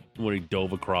 Yeah. When he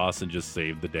dove across and just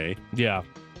saved the day. Yeah.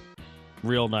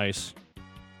 Real nice.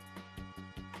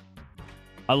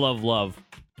 I love.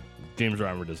 James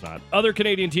Reimer does not. Other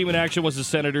Canadian team in action was the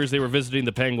Senators. They were visiting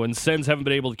the Penguins. Sens haven't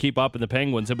been able to keep up, and the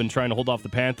Penguins have been trying to hold off the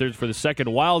Panthers for the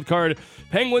second wild card.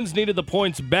 Penguins needed the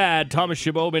points bad. Thomas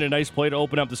Chabot made a nice play to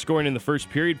open up the scoring in the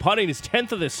first period, punting his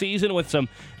 10th of the season with some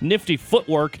nifty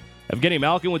footwork. Evgeny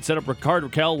Malkin would set up Rickard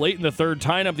Rakell late in the third,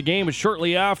 tying up the game, and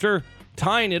shortly after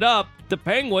tying it up, the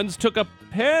Penguins took a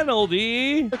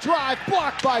penalty. The drive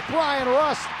blocked by Brian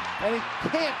Rust. And he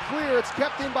can't clear. It's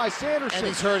kept in by Sanderson. And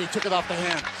he's hurt. He took it off the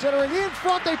hand. Centering in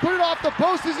front. They put it off the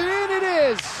post. Is it in? It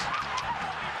is.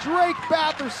 Drake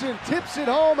Batherson tips it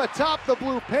home atop the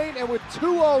blue paint. And with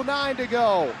 2:09 to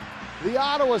go, the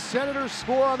Ottawa Senators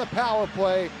score on the power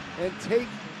play and take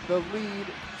the lead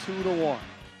 2-1.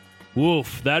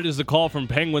 Woof. That is the call from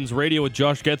Penguins Radio with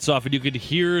Josh Getzoff. And you could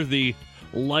hear the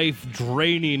life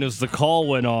draining as the call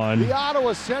went on. The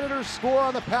Ottawa Senators score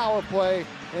on the power play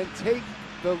and take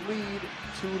the lead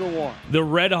 2-1. The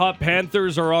Red Hot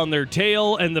Panthers are on their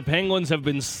tail, and the Penguins have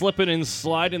been slipping and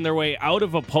sliding their way out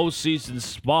of a postseason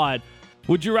spot.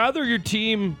 Would you rather your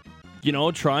team,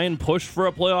 try and push for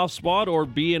a playoff spot, or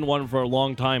be in one for a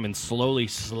long time and slowly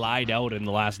slide out in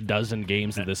the last dozen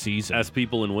games of the season? As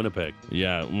people in Winnipeg.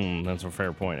 Yeah, that's a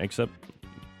fair point. Except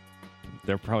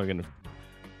they're probably going to...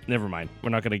 Never mind.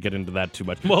 We're not going to get into that too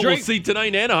much. Well, we'll see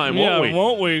tonight in Anaheim,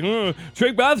 won't we?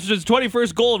 Drake Batherson's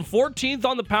 21st goal and 14th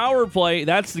on the power play.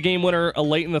 That's the game winner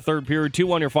late in the third period.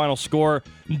 2-1 your final score.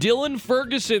 Dylan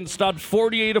Ferguson stopped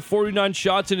 48 of 49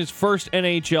 shots in his first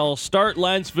NHL start.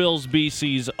 Lanceville's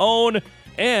BC's own.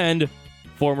 And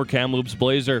former Kamloops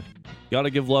Blazer. Got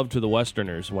to give love to the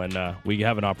Westerners when we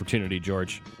have an opportunity,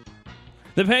 George.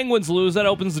 The Penguins lose. That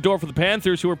opens the door for the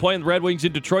Panthers, who are playing the Red Wings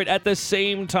in Detroit at the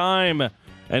same time.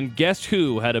 And guess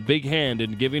who had a big hand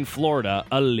in giving Florida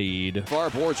a lead? Far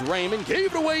boards Raymond,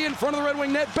 gave it away in front of the Red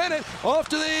Wing net. Bennett off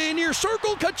to the near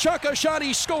circle. Tkachuk, a shot,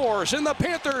 he scores. And the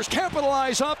Panthers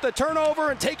capitalize off the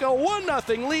turnover and take a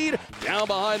 1-0 lead. Down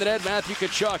behind the net, Matthew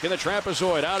Tkachuk in the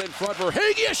trapezoid. Out in front for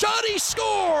Verhaeghe, a shot, he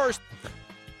scores.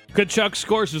 Tkachuk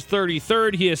scores his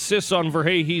 33rd. He assists on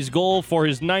Verhaeghe's goal for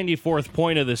his 94th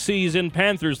point of the season.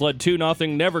 Panthers led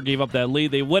 2-0, never gave up that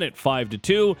lead. They win it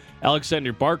 5-2.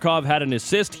 Alexander Barkov had an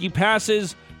assist. He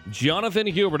passes Jonathan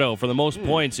Huberdeau for the most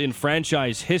points in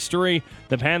franchise history.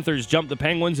 The Panthers jump the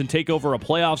Penguins and take over a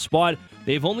playoff spot.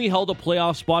 They've only held a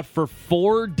playoff spot for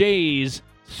 4 days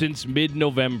since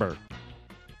mid-November.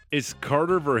 Is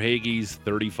Carter Verhaeghe's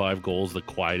 35 goals the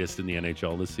quietest in the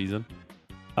NHL this season?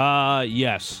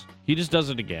 Yes. He just does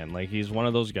it again. Like, he's one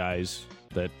of those guys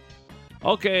that,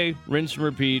 okay, rinse and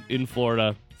repeat in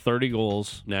Florida, 30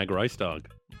 goals. Nag Rice Dog.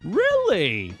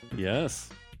 Really? Yes.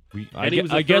 I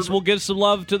guess we'll give some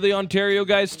love to the Ontario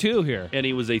guys, too, here. And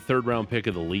he was a third-round pick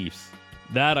of the Leafs.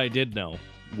 That I did know.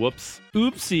 Whoops.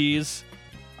 Oopsies.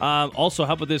 Also,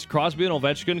 how about this? Crosby and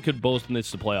Ovechkin could both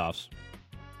miss the playoffs.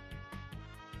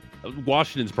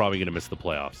 Washington's probably going to miss the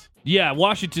playoffs. Yeah,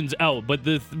 Washington's out, but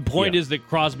the point is that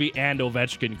Crosby and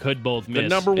Ovechkin could both miss the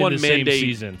number one in the mandate same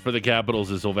season. For the Capitals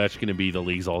is Ovechkin to be the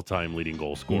league's all-time leading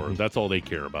goal scorer. Mm-hmm. That's all they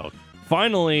care about.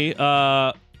 Finally,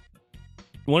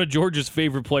 one of George's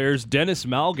favorite players, Dennis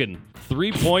Malgin,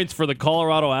 3 points for the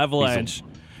Colorado Avalanche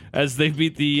as they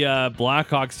beat the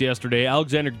Blackhawks yesterday.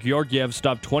 Alexander Georgiev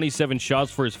stopped 27 shots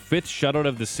for his 5th shutout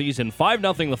of the season.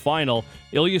 5-0 the final.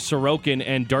 Ilya Sorokin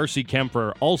and Darcy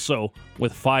Kemper also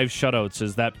with 5 shutouts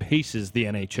as that paces the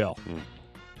NHL.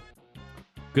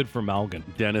 Good for Malgin.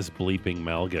 Dennis bleeping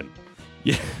Malgin.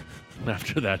 Yeah.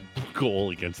 After that goal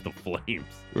against the Flames.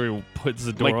 Where he puts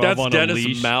the door like, that's on Dennis a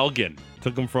leash. Malgin.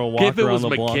 Took him for a walk if it around was the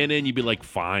block. McKinnon, you'd be like,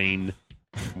 fine.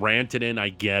 Rantanen, I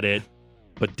get it.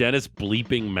 But Dennis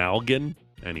bleeping Malgin?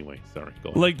 Anyway, sorry. Go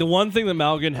on. Like, the one thing that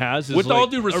Malgin has is, with like, all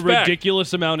due respect, a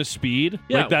ridiculous amount of speed.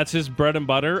 Yeah. Like, that's his bread and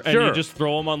butter. And Sure. you just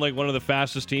throw him on, like, one of the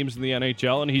fastest teams in the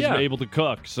NHL, and he's able to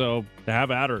cook. So, have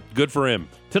at her. Good for him.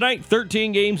 Tonight,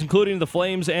 13 games, including the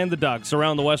Flames and the Ducks.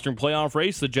 Around the Western playoff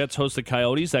race, the Jets host the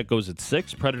Coyotes. That goes at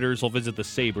 6. Predators will visit the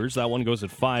Sabres. That one goes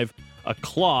at 5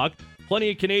 o'clock.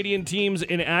 Plenty of Canadian teams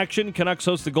in action. Canucks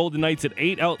host the Golden Knights at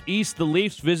 8. Out east, the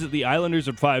Leafs visit the Islanders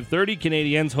at 5:30.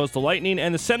 Canadiens host the Lightning.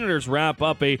 And the Senators wrap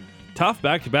up a tough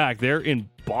back-to-back. They're in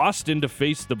Boston to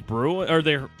face the Bruins. Or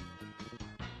they're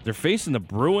facing the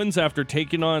Bruins after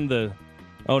taking on the...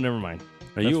 Oh, never mind.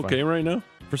 Are you okay right now?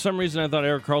 For some reason, I thought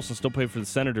Erik Karlsson still played for the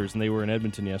Senators, and they were in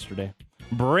Edmonton yesterday.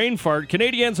 Brain fart.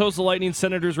 Canadiens host the Lightning.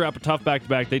 Senators wrap a tough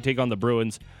back-to-back. They take on the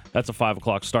Bruins. That's a 5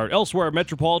 o'clock start. Elsewhere,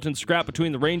 Metropolitan scrap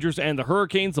between the Rangers and the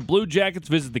Hurricanes. The Blue Jackets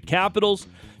visit the Capitals.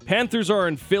 Panthers are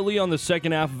in Philly on the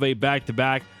second half of a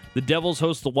back-to-back. The Devils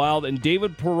host the Wild, and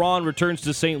David Perron returns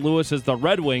to St. Louis as the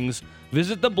Red Wings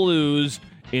visit the Blues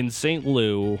in St.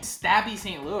 Louis. Stabby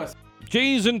St. Louis.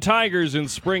 Jays and Tigers in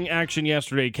spring action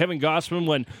yesterday. Kevin Gausman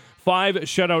went 5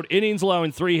 shutout innings,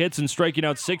 allowing 3 hits and striking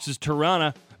out 6 as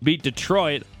Toronto beat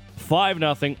Detroit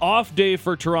 5-0. Off day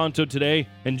for Toronto today.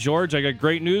 And George, I got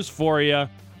great news for you.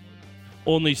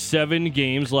 Only 7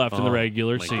 games left in the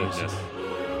regular season. Goodness.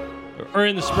 Or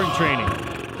in the spring training.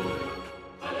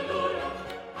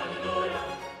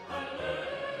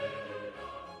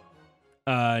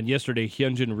 And yesterday,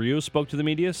 Hyunjin Ryu spoke to the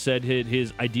media, said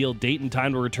his ideal date and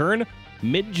time to return,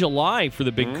 mid-July for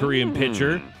the big Korean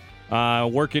pitcher.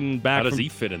 Working back How does from he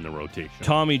fit in the rotation?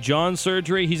 Tommy John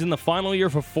surgery. He's in the final year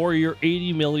of a 4-year,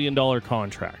 $80 million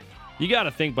contract. You got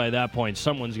to think by that point,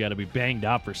 someone's got to be banged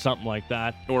up or something like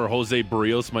that. Or Jose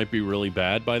Barrios might be really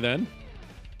bad by then.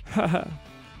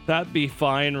 That'd be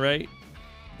fine, right?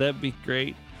 That'd be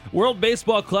great. World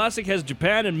Baseball Classic has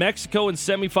Japan and Mexico in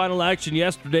semifinal action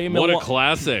yesterday. What a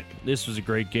classic. This was a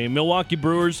great game. Milwaukee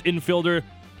Brewers infielder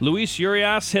Luis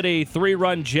Urias hit a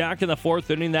 3-run jack in the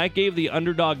 4th inning. That gave the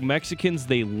underdog Mexicans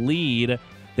the lead.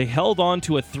 They held on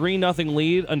to a 3-0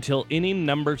 lead until inning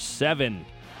number 7.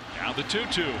 Now the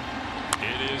 2-2.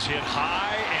 It is hit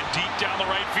high and deep down the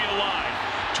right field line.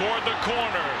 Toward the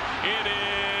corner. It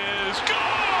is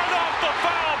gone off the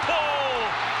foul pole.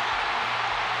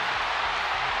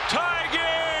 Tie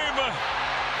game.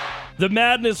 The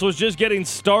madness was just getting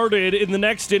started. In the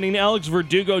next inning, Alex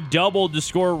Verdugo doubled to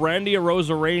score Randy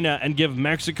Arozarena and give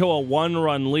Mexico a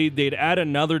 1-run lead. They'd add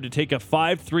another to take a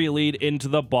 5-3 lead into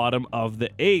the bottom of the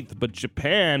 8th. But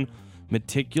Japan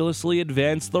meticulously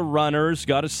advanced the runners,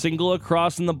 got a single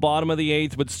across in the bottom of the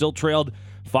 8th, but still trailed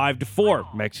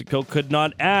 5-4. Mexico could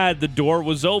not add. The door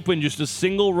was open, just a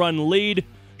single-run lead.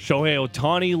 Shohei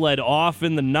Ohtani led off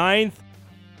in the 9th.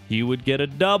 He would get a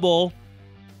double.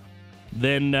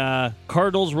 Then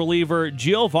Cardinals reliever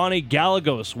Giovanni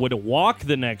Gallegos would walk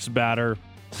the next batter,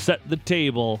 set the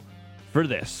table for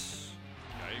this.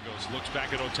 Gallegos looks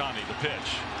back at Ohtani. The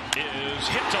pitch is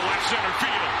hit to left center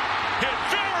field. Hit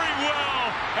very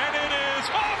well, and it is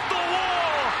off the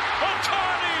wall.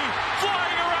 Ohtani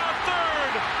flying around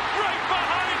third, right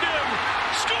behind him,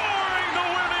 scoring the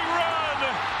winning run.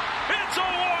 It's a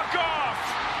walk-off.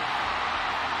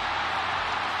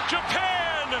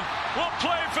 Japan will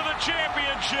play for the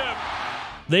championship.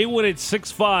 They win it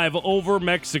 6-5 over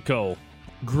Mexico.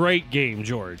 Great game,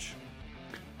 George.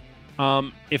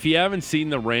 If you haven't seen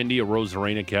the Randy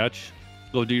Arozarena catch,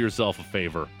 go do yourself a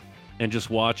favor and just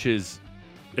watch his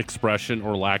expression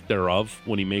or lack thereof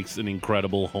when he makes an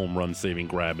incredible home run saving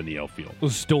grab in the outfield. A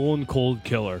stone cold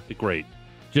killer. Great.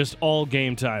 Just all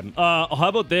game time. How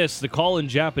about this? The call in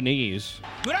Japanese.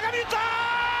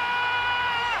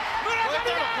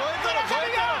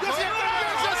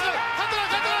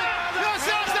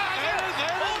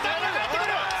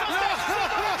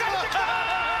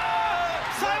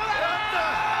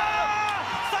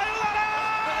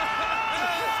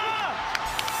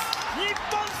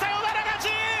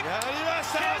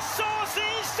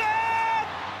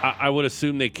 I would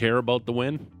assume they care about the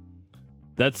win.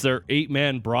 That's their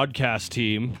 8-man broadcast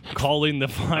team calling the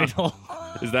final.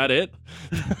 Is that it?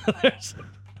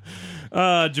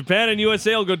 Japan and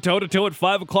USA will go toe-to-toe at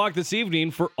 5 o'clock this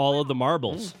evening for all of the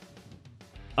marbles.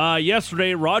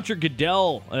 Yesterday, Roger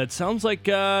Goodell, it sounds like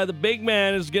the big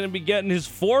man is going to be getting his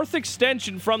 4th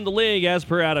extension from the league, as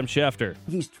per Adam Schefter.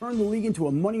 He's turned the league into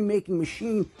a money-making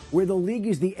machine where the league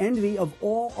is the envy of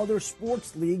all other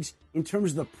sports leagues in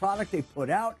terms of the product they put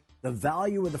out, the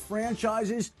value of the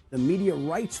franchises, the media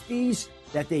rights fees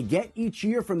that they get each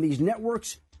year from these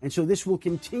networks. And so this will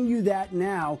continue that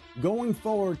now going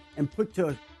forward and put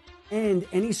to end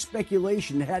any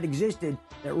speculation that had existed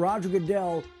that Roger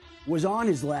Goodell was on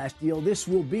his last deal. This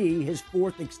will be his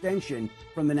 4th extension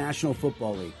from the National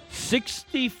Football League.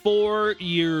 64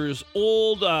 years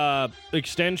old.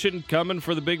 Extension coming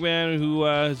for the big man who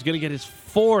is going to get his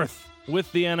 4th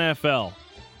with the NFL.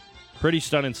 Pretty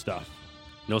stunning stuff.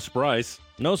 No surprise.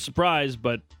 No surprise,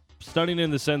 but stunning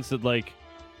in the sense that,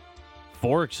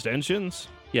 4 extensions?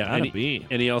 Yeah, and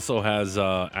he also has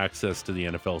access to the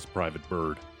NFL's private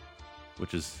bird,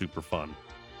 which is super fun.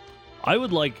 I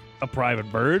would like a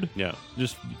private bird. Yeah.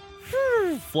 Just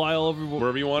fly all over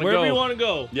wherever you want to go. Wherever you want to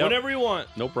go. Yep. Whatever you want.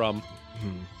 No problem.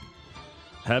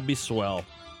 That'd be swell.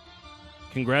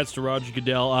 Congrats to Roger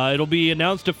Goodell. It'll be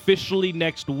announced officially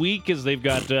next week as they've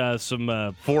got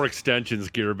some 4 extensions.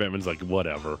 Garrett Bettman's like,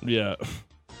 whatever. Yeah.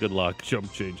 Good luck.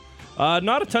 Chump change.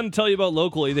 Not a ton to tell you about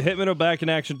locally. The Hitmen are back in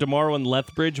action tomorrow in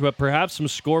Lethbridge, but perhaps some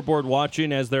scoreboard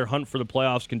watching as their hunt for the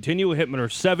playoffs continue. Hitmen are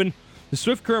 7. The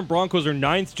Swift Current Broncos are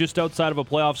 9th, just outside of a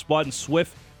playoff spot, and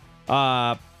Swift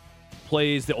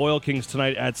plays the Oil Kings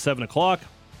tonight at 7 o'clock.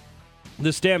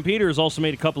 The Stampeders also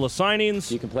made a couple of signings.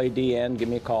 You can play DN. Give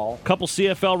me a call. Couple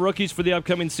CFL rookies for the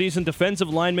upcoming season. Defensive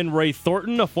lineman Ray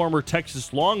Thornton, a former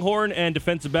Texas Longhorn, and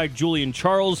defensive back Julian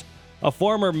Charles, a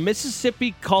former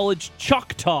Mississippi College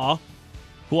Choctaw,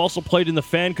 who also played in the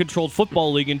Fan-Controlled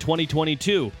Football League in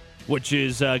 2022, which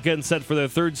is getting set for their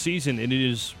 3rd season, and it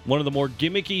is one of the more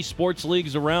gimmicky sports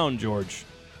leagues around, George.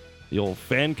 The old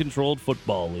Fan-Controlled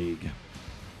Football League.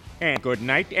 And good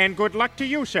night, and good luck to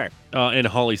you, sir. And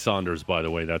Holly Saunders, by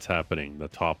the way, that's happening, the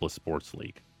Topless Sports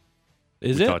League.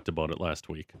 We talked about it last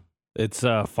week. It's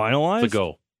finalized? It's a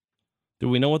go. Do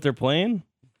we know what they're playing?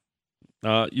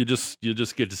 You just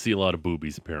get to see a lot of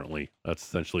boobies, apparently. That's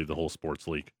essentially the whole sports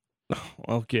league.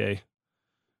 Okay.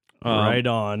 Right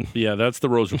on. Yeah, that's the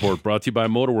Rose Report, brought to you by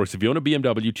Motorworks. If you own a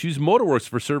BMW, choose Motorworks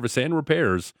for service and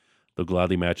repairs. They'll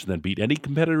gladly match and then beat any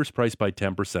competitor's price by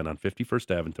 10% on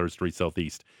 51st Ave and 3rd Street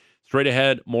Southeast. Straight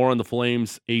ahead, more on the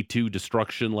Flames' A2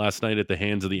 destruction last night at the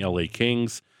hands of the LA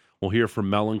Kings. We'll hear from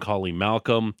Melancholy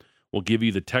Malcolm. We'll give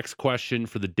you the text question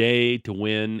for the day to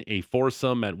win a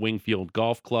foursome at Wingfield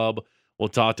Golf Club. We'll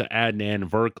talk to Adnan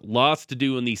Verk. Lots to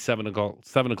do in the 7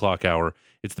 o'clock hour.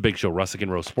 It's the Big Show, Russick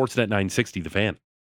and Rose, Sportsnet 960, The Fan.